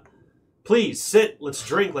 please, sit, let's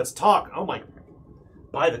drink, let's talk. Oh my,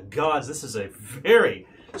 by the gods, this is a very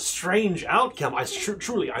strange outcome.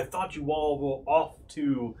 Truly, I thought you all were off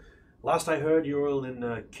to, last I heard you were in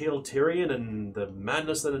Cael Tyrion and the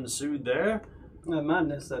madness that ensued there. The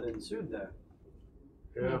madness that ensued there.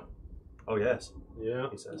 Yeah. Oh yes, Yeah.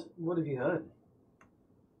 he says. What have you heard?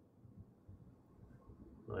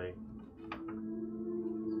 Like,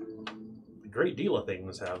 a great deal of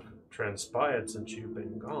things have transpired since you've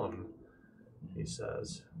been gone, he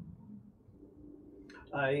says.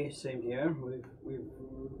 Aye, same here. We've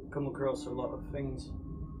come across a lot of things,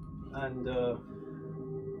 and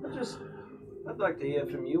I'd like to hear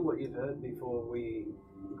from you what you've heard before we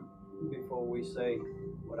say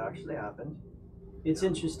what actually happened. It's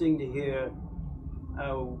interesting to hear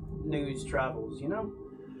how news travels, you know?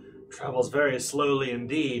 Travels very slowly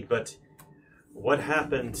indeed, but what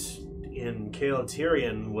happened in Cael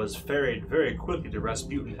Tyrion was ferried very quickly to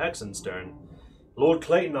Rasputin Hexenstern. Lord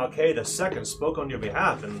Clayton Arcade II spoke on your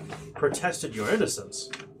behalf and protested your innocence.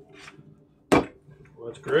 Well,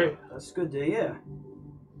 that's great. That's good to hear.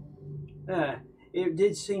 Yeah, it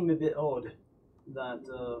did seem a bit odd that,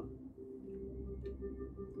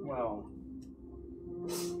 well,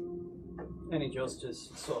 any justice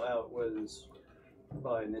sought out was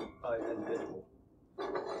by an individual.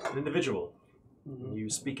 An individual. Mm-hmm. You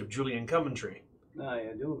speak of Julian Coventry. Aye,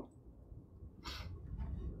 I do.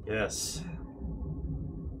 Yes.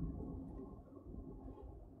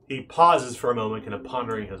 He pauses for a moment, kind of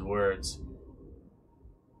pondering his words.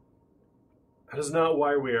 That is not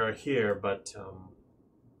why we are here, but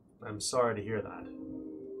I'm sorry to hear that.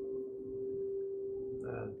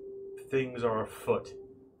 Things are afoot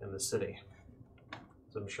in the city,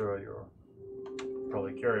 as I'm sure you're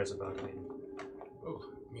probably curious about. I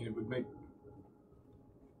mean, it would make...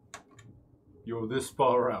 You're this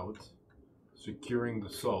far out, securing the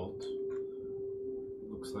salt.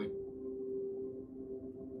 Looks like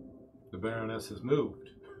the Baroness has moved.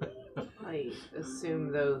 I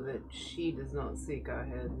assume, though, that she does not seek our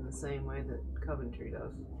head in the same way that Coventry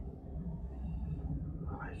does.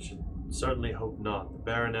 I should certainly hope not. The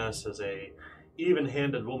Baroness is a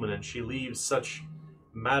even-handed woman, and she leaves such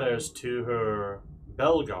matters to her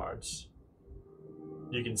bell guards.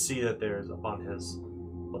 You can see that there's up on his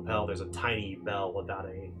lapel, there's a tiny bell without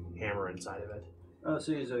a hammer inside of it. Oh,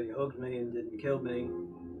 so you hugged me and didn't kill me.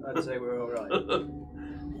 I'd say we're all right.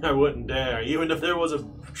 I wouldn't dare, even if there was a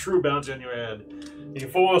true bounty on your head. The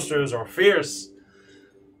Foresters are fierce.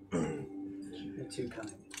 You're too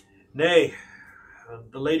kind. Nay,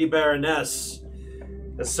 the Lady Baroness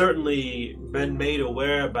has certainly been made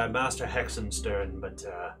aware by Master Hexenstern, but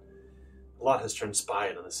a lot has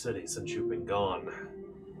transpired in the city since you've been gone.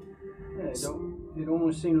 Yeah, it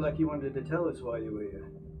almost seemed like you wanted to tell us why you were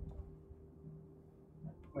here.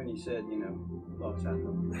 When you said, lots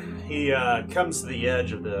happened. He comes to the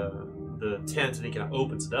edge of the tent and he kind of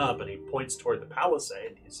opens it up and he points toward the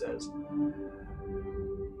palisade. He says,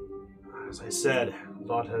 as I said, a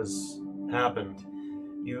lot has happened.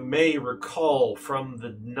 You may recall from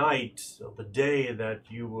the night of the day that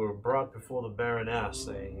you were brought before the Baroness,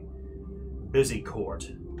 a busy court.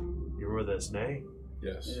 You remember this, nay?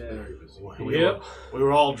 Yes, Yeah. very busy. We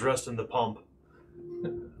were all dressed in the pomp,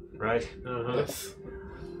 right? Uh-huh. Yes.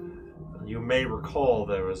 You may recall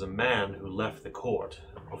there was a man who left the court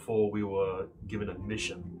before we were given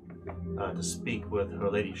admission to speak with her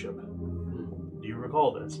ladyship. Do you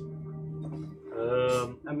recall this?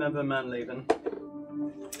 I remember a man leaving.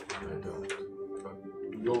 I don't.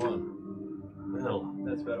 But go on. Well,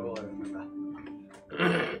 That's about all I remember.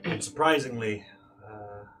 surprisingly,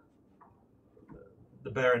 the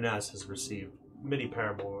Baroness has received many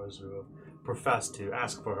paramours who have professed to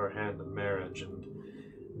ask for her hand in marriage, and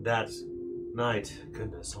that night,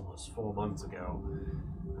 goodness, almost 4 months ago,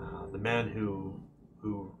 the man who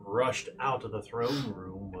rushed out of the throne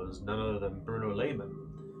room was none other than Bruno Lehman.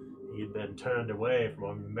 He had been turned away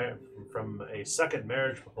from a second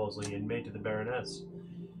marriage proposal he had made to the Baroness.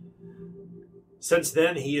 Since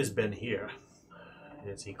then, he has been here,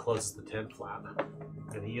 as he closes the tent flap,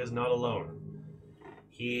 and he is not alone.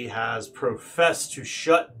 He has professed to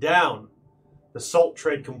shut down the salt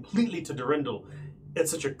trade completely to Durindal.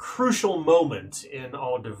 It's such a crucial moment in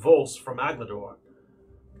our divorce from Aglador.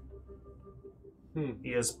 He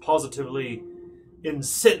is positively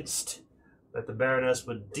incensed that the Baroness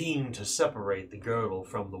would deem to separate the girdle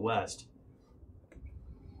from the West.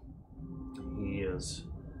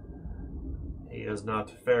 He has not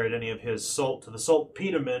ferried any of his salt to the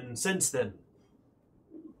saltpetermen since then.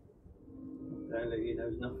 Apparently he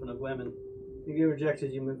knows nothing of women. If you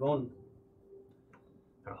rejected, you move on.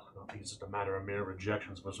 I don't think it's just a matter of mere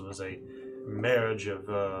rejection, but it was a marriage of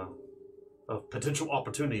potential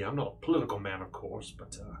opportunity. I'm not a political man, of course,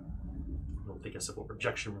 but I don't think a simple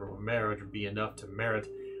rejection from a marriage would be enough to merit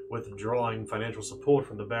withdrawing financial support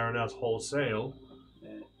from the Baroness wholesale.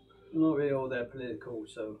 Yeah. I'm not really all that political,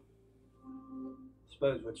 so I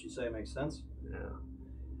suppose what you say makes sense. Yeah.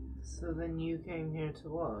 So then you came here to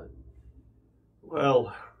what?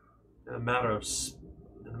 Well, in a matter of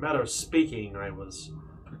speaking, I was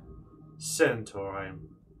sent, or I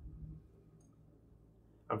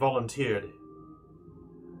volunteered.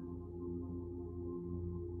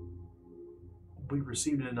 We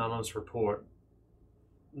received an anonymous report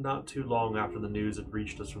not too long after the news had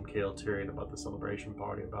reached us from Kael Tyrion about the celebration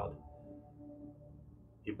party, about,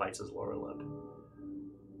 he bites his lower lip,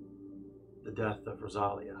 the death of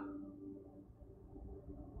Rosalia.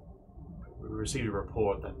 We received a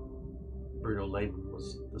report that Bruno Lehman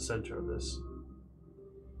was the center of this.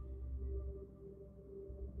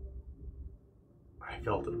 I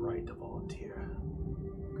felt it right to volunteer.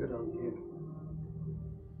 Good on you.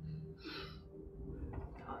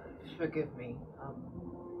 Forgive me.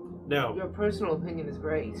 No. Your personal opinion is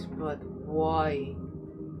great, but why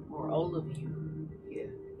are all of you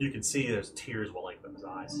here? You can see there's tears welling up in his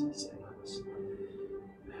eyes. He's saying,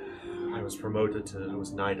 I was promoted to, I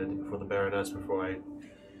was knighted before the Baroness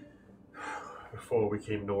before we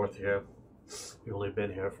came north here. We've only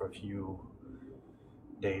been here for a few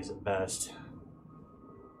days at best.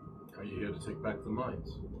 Are you here to take back the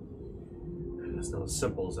mines? It's not as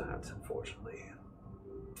simple as that, unfortunately.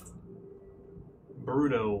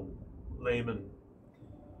 Bruno Lehman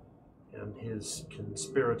and his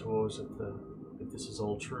conspirators, if this is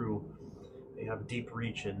all true, they have deep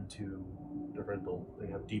reach into Durendal. They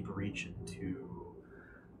have deep reach into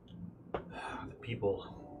the people.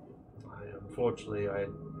 Unfortunately,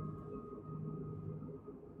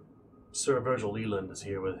 Sir Virgil Leland is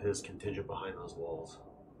here with his contingent behind those walls.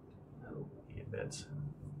 He admits.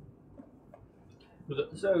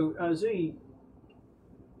 So, has he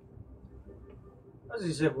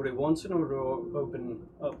said what he wants in order to open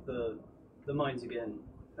up the mines again?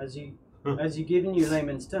 Has he given you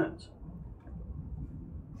layman's terms?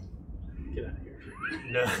 Get out of here.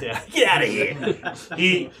 No, yeah, get out of here.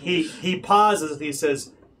 He pauses and he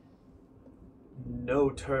says, no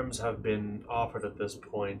terms have been offered at this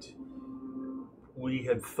point. We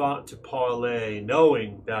had thought to parlay,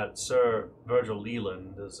 knowing that Sir Virgil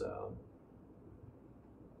Leland is a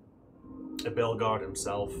Bellegarde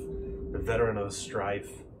himself, a veteran of the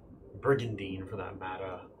strife, brigandine for that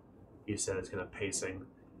matter. He said it's going to pacing.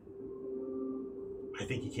 I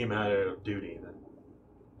think he came out of duty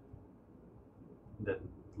than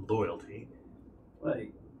loyalty.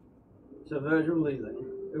 Wait. So Virgil Leland,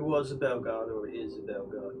 who was a Bellegarde or is a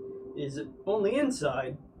Bellegarde, is on the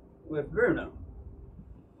inside with Bruno.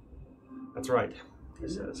 That's right, he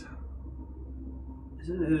says.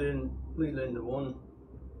 Isn't Leland the one?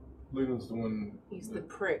 Leland's the one. He's the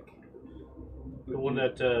prick. The one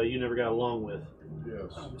that you never got along with.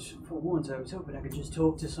 Yes. For once, I was hoping I could just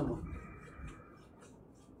talk to someone.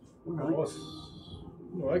 All right.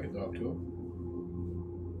 Well, I could talk to him.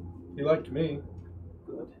 He liked me.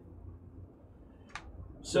 Good.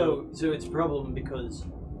 So it's a problem because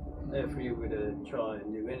if you were to try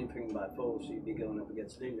and do anything by force, you'd be going up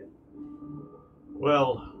against Leland.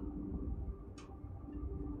 Well,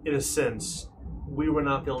 in a sense, we were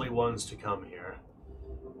not the only ones to come here.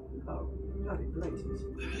 Oh, bloody blazes.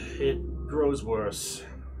 It grows worse.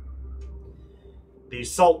 The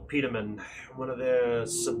Saltpetermen, one of their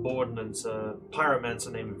subordinates, a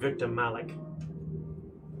pyromancer named Victor Malik,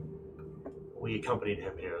 we accompanied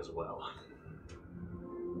him here as well.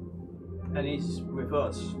 And he's with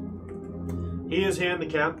us. He is here in the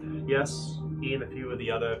camp, yes. He and a few of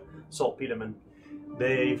the other Saltpetermen.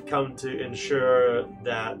 They've come to ensure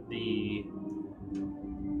that the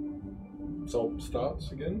Salt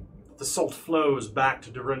starts again? The salt flows back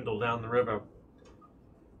to Durendal down the river.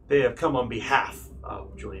 They have come on behalf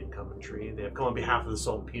of Julian Coventry. They have come on behalf of the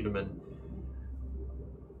Saltpetermen.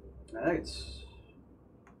 That's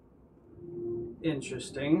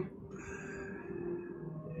interesting.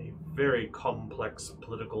 A very complex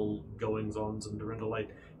political goings-ons in Durendal. I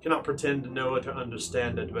cannot pretend to know it or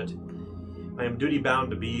understand it, but I am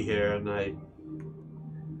duty-bound to be here, and I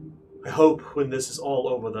hope when this is all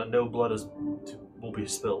over that no blood will be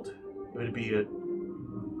spilled. It would be a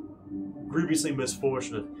grievously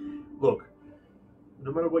misfortunate. Look,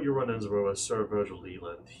 no matter what your run-ins were with Sir Virgil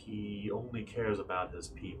Leland, he only cares about his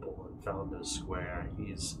people in Founders Square.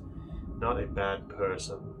 He's not a bad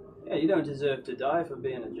person. Yeah, you don't deserve to die for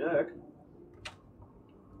being a jerk.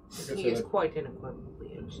 He is quite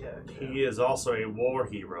unequivocally a jerk. He is also a war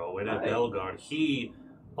hero and a Belguard. He,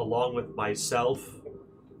 along with myself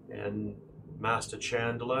and Master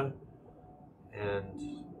Chandler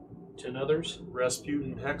and 10 others.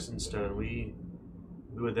 Rasputin Hexenstern, we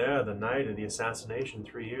were there the night of the assassination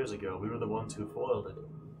 3 years ago. We were the ones who foiled it.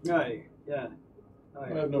 Right, yeah. I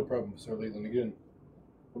have no problem with Sir Leland again.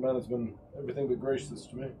 The man has been everything but gracious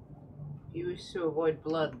to me. If you wish to avoid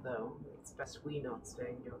blood, though, it's best we not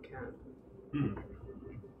stay in your camp.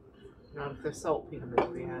 Not if they're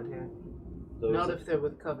saltpetermen we had here. Not if they're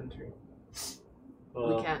with Coventry.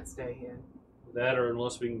 We can't stay here. That or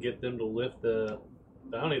unless we can get them to lift the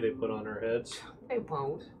bounty they put on our heads. They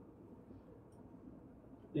won't.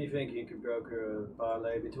 Do you think you could broker a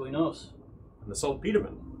parley between us? And the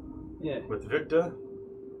saltpetermen. Yeah. With Victor.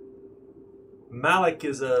 Malik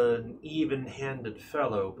is an even-handed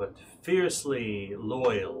fellow, but fiercely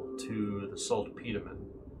loyal to the saltpetermen.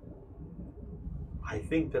 I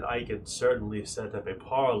think that I could certainly set up a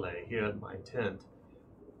parley here at my tent.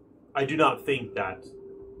 I do not think that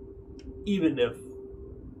even if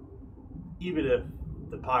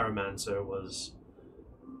the pyromancer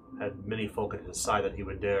had many folk at his side, that he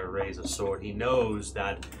would dare raise a sword. He knows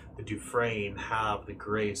that the Dufresne have the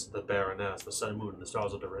grace of the Baroness, the Sun, Moon, and the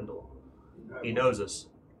Stars of Durindal. He knows us.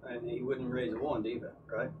 And he wouldn't raise a wand either,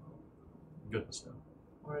 right? Goodness no.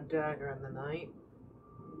 Or a dagger in the night.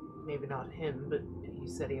 Maybe not him, but he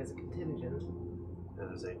said he has a contingent.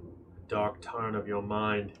 That is a dark turn of your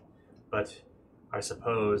mind, but I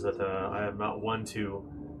suppose that I am not one to...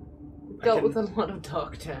 Dealt with a lot of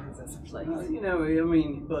dark turns as a place. You know, I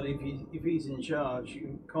mean, but if he's in charge,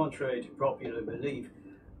 contrary to popular belief,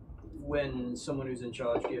 when someone who's in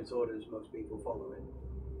charge gives orders, most people follow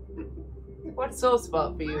it. What sore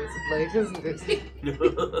spot for you as a place, isn't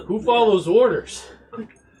it? Who follows orders?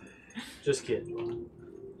 Just kidding.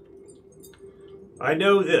 I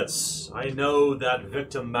know this. I know that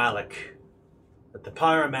Victor Malik, that the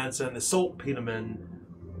pyromancer and the saltpetermen,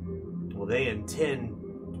 well, they intend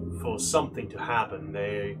for something to happen.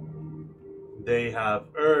 They have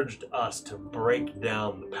urged us to break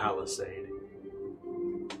down the palisade.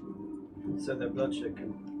 So that bloodshed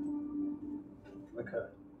can occur.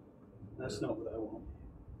 That's not what I want.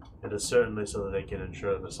 It is certainly so that they can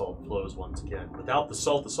ensure the salt flows once again. Without the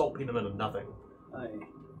saltpetermen are nothing. Aye.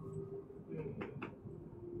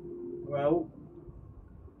 Well,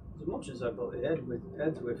 as much as I butt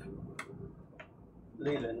heads with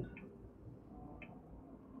Leland,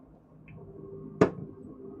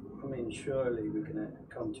 I mean, surely we can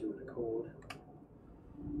come to an accord.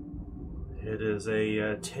 It is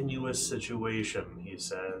a tenuous situation, he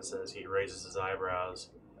says, as he raises his eyebrows.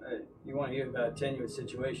 You want to hear about tenuous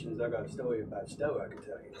situations? I got a story about Stowe I can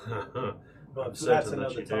tell you. But I'm that's certain that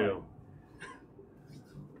another you time. do.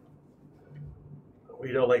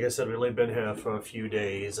 We know, like I said, we've only been here for a few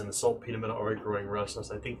days, and the saltpetermen are already growing restless.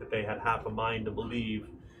 I think that they had half a mind to believe,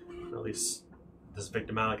 or at least this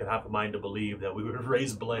Victor Malik had half a mind to believe, that we would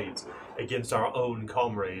raise blades against our own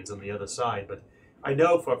comrades on the other side. But I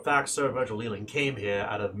know for a fact Sir Virgil Leland came here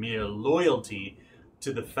out of mere loyalty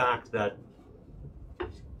to the fact that,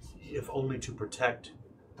 if only to protect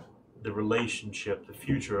the relationship, the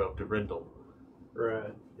future of Durindal.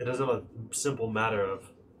 Right. It isn't a simple matter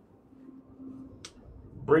of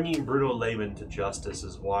bringing Bruno Lehman to justice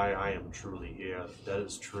is why I am truly here. That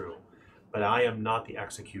is true. But I am not the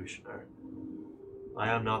executioner. I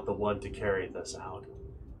am not the one to carry this out.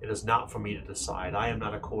 It is not for me to decide. I am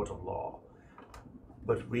not a court of law.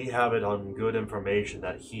 But we have it on good information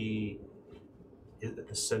that he is at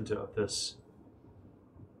the center of this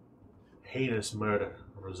heinous murder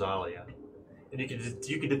of Rosalia. And you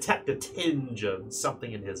can detect a tinge of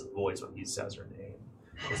something in his voice when he says her name.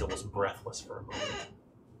 He's almost breathless for a moment.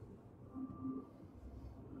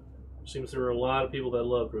 Seems there were a lot of people that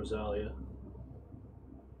loved Rosalia.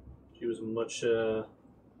 She was a much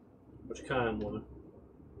kind woman.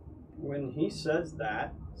 When he says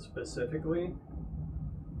that specifically,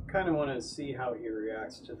 kind of want to see how he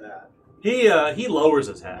reacts to that. He lowers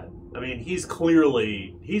his head. I mean, he's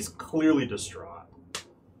clearly distraught.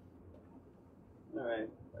 All right.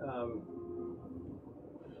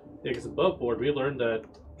 Yeah, because above board we learned that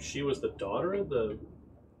she was the daughter of the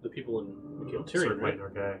people in Kiltirion, right?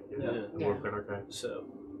 Okay. Yeah. So,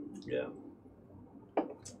 yeah.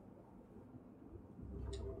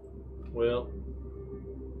 Well,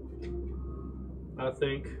 I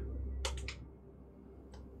think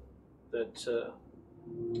that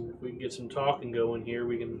If we can get some talking going here,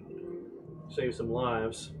 we can save some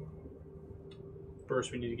lives.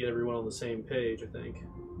 First, we need to get everyone on the same page, I think.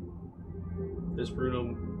 This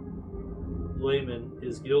Bruno Lehman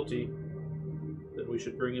is guilty, then we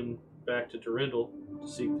should bring him back to Durendal to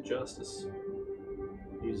seek the justice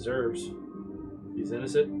he deserves. If he's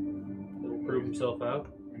innocent, he'll prove himself out.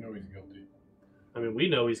 We know he's guilty. I mean, we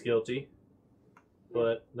know he's guilty,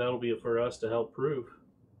 but that'll be for us to help prove.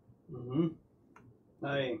 Mm-hmm.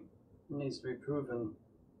 Hey, it needs to be proven.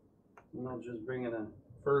 Not just bringing a...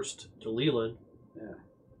 First to Leland,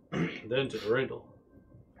 Yeah. then to Durendal.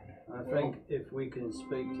 I think if we can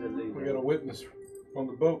speak to the... We got a witness on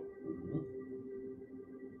the boat. Mm-hmm.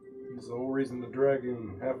 That's the whole reason to drag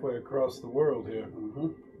him halfway across the world here. Mm-hmm.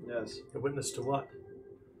 Yes. A witness to what?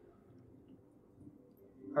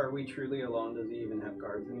 Are we truly alone? Does he even have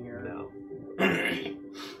guards in here? No.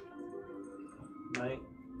 Right?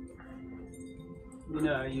 You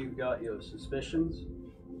know, you've got your suspicions.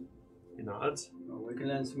 He nods. Well, we can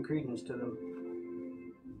lend some credence to them.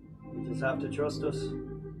 You just have to trust us.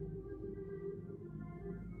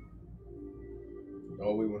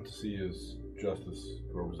 All we want to see is justice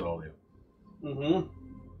for Rosalia. Mm-hmm.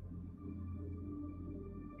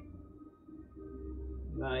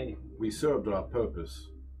 Right. We served our purpose,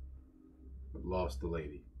 but lost the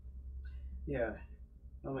lady. Yeah.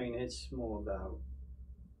 I mean, it's more about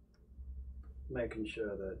making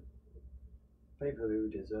sure that people who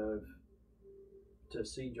deserve to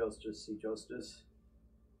see justice see justice.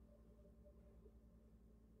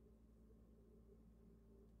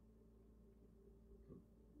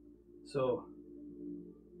 So,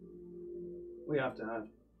 we have to have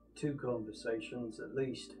two conversations at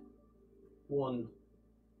least. One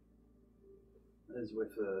is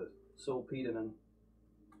with Saul Peterman,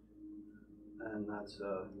 and that's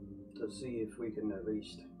to see if we can at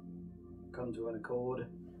least come to an accord.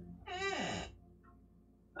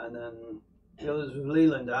 And then the others with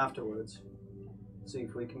Leland afterwards, see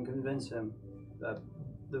if we can convince him that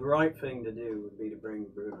the right thing to do would be to bring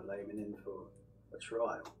Bruno Lehman in for a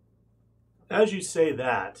trial. As you say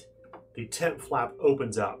that, the tent flap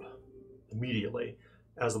opens up immediately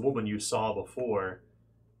as the woman you saw before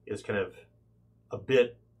is kind of a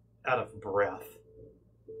bit out of breath.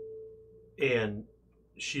 And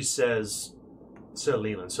she says, Sir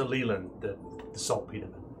Leland, the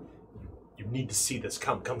saltpeterman, you need to see this.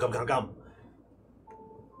 Come.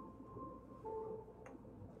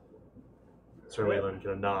 Sir Leland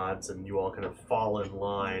kind of nods, and you all kind of fall in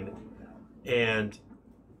line. And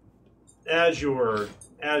as you're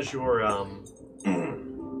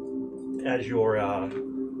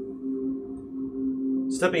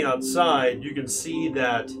stepping outside, you can see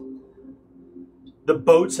that the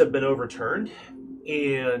boats have been overturned,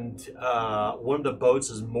 and one of the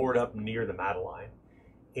boats is moored up near the Madeline,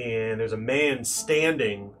 and there's a man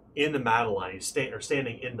standing in the Madeline. He's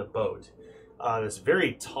standing in the boat. This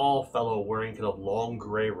very tall fellow wearing kind of long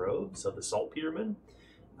gray robes of the saltpetermen,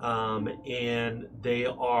 and they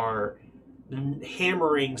are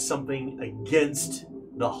hammering something against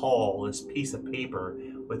the hull, this piece of paper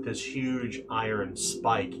with this huge iron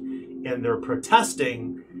spike, and they're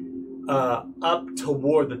protesting up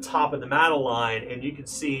toward the top of the Madeline, and you can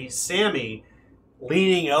see Sammy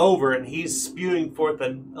leaning over, and he's spewing forth a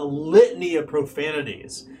litany of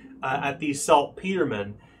profanities at these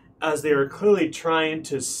saltpetermen as they are clearly trying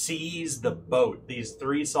to seize the boat, these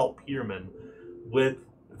three saltpetermen with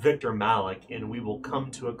Victor Malik, and we will come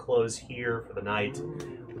to a close here for the night.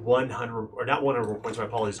 100, or not 100 points, my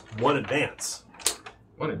apologies, one advance.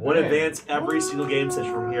 One advance every single game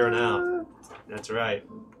session from here on out. That's right.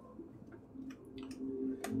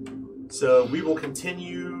 So we will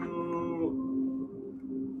continue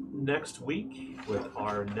next week with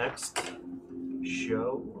our next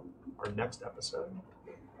show, our next episode,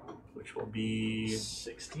 which will be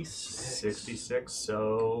 66.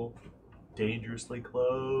 So dangerously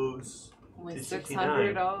close. Only to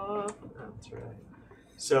 600 69. off. That's right.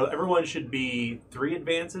 So everyone should be 3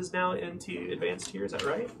 advances now into advanced tier, is that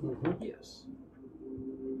right? Mm-hmm. Yes.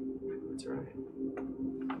 That's right.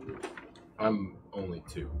 I'm only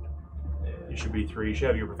 2. You should be 3. You should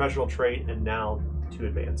have your professional trait and now 2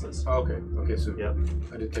 advances. Okay, so Yep,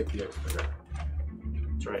 I did take the extra.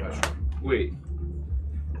 that's right. Wait.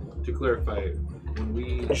 To clarify, when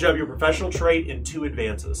we... You should have your professional trait and 2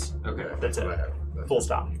 advances. Okay. That's it. What I have. That's Full what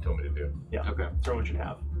stop. You told me to do. Yeah. Okay. That's what you should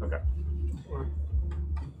have. Okay.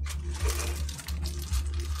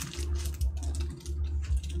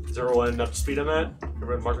 Is everyone up to speed on that?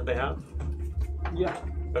 Everyone mark what they have? Yeah.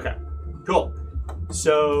 Okay. Cool.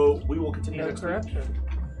 So we will continue No next week. corruption.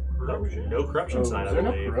 corruption. No corruption sign, I Was there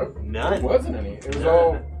no believe. corrupt- There None. wasn't any. It was None.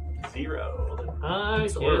 all. 0. I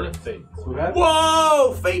Sword. get a fate. So that,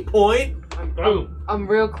 Whoa! Fate point. Boom. I'm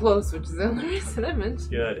real close, which is the only reason I mentioned.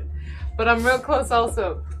 Good. But I'm real close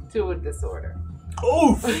also to a disorder.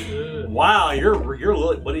 Oof! Good. Wow, you're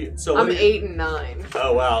what do you? So what I'm do you- 8 and 9.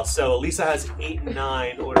 Oh wow! So Lisa has 8 and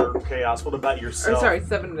 9 order chaos. What about Or yourself? sorry,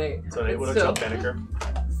 7 and 8. So what It's about still- Banneker?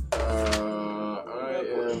 I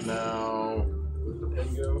am now. Where's the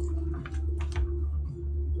pen go?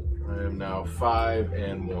 I am now 5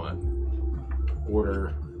 and 1.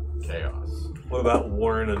 Order chaos. What about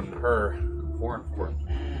Warren and her? 4 and 4.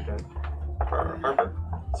 Harper.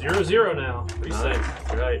 0-0 now. Reset.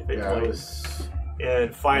 Nice. Right. Fate Yeah, I point. was.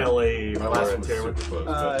 And finally, My last Laura one was Taylor. super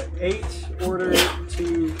close. 8 order,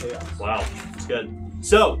 2 chaos. Wow, it's good.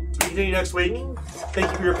 So, we continue next week.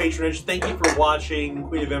 Thank you for your patronage. Thank you for watching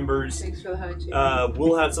Queen of Embers. Thanks for the high cheek.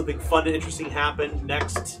 We'll have something fun and interesting happen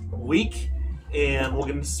next week, and we'll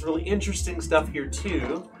get into some really interesting stuff here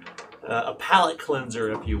too. A palate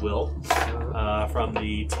cleanser, if you will, from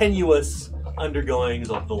the tenuous undergoings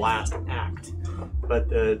of the last act. But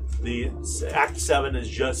the Act 7 is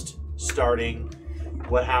just starting.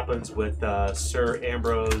 What happens with Sir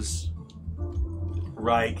Ambrose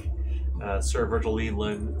Reich, Sir Virgil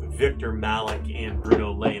Leland, Victor Malik, and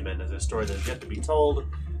Bruno Lehman is a story that is yet to be told.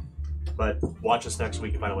 But watch us next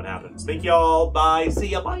week to find out what happens. Thank y'all. Bye. See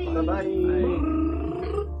ya. Bye. Bye bye.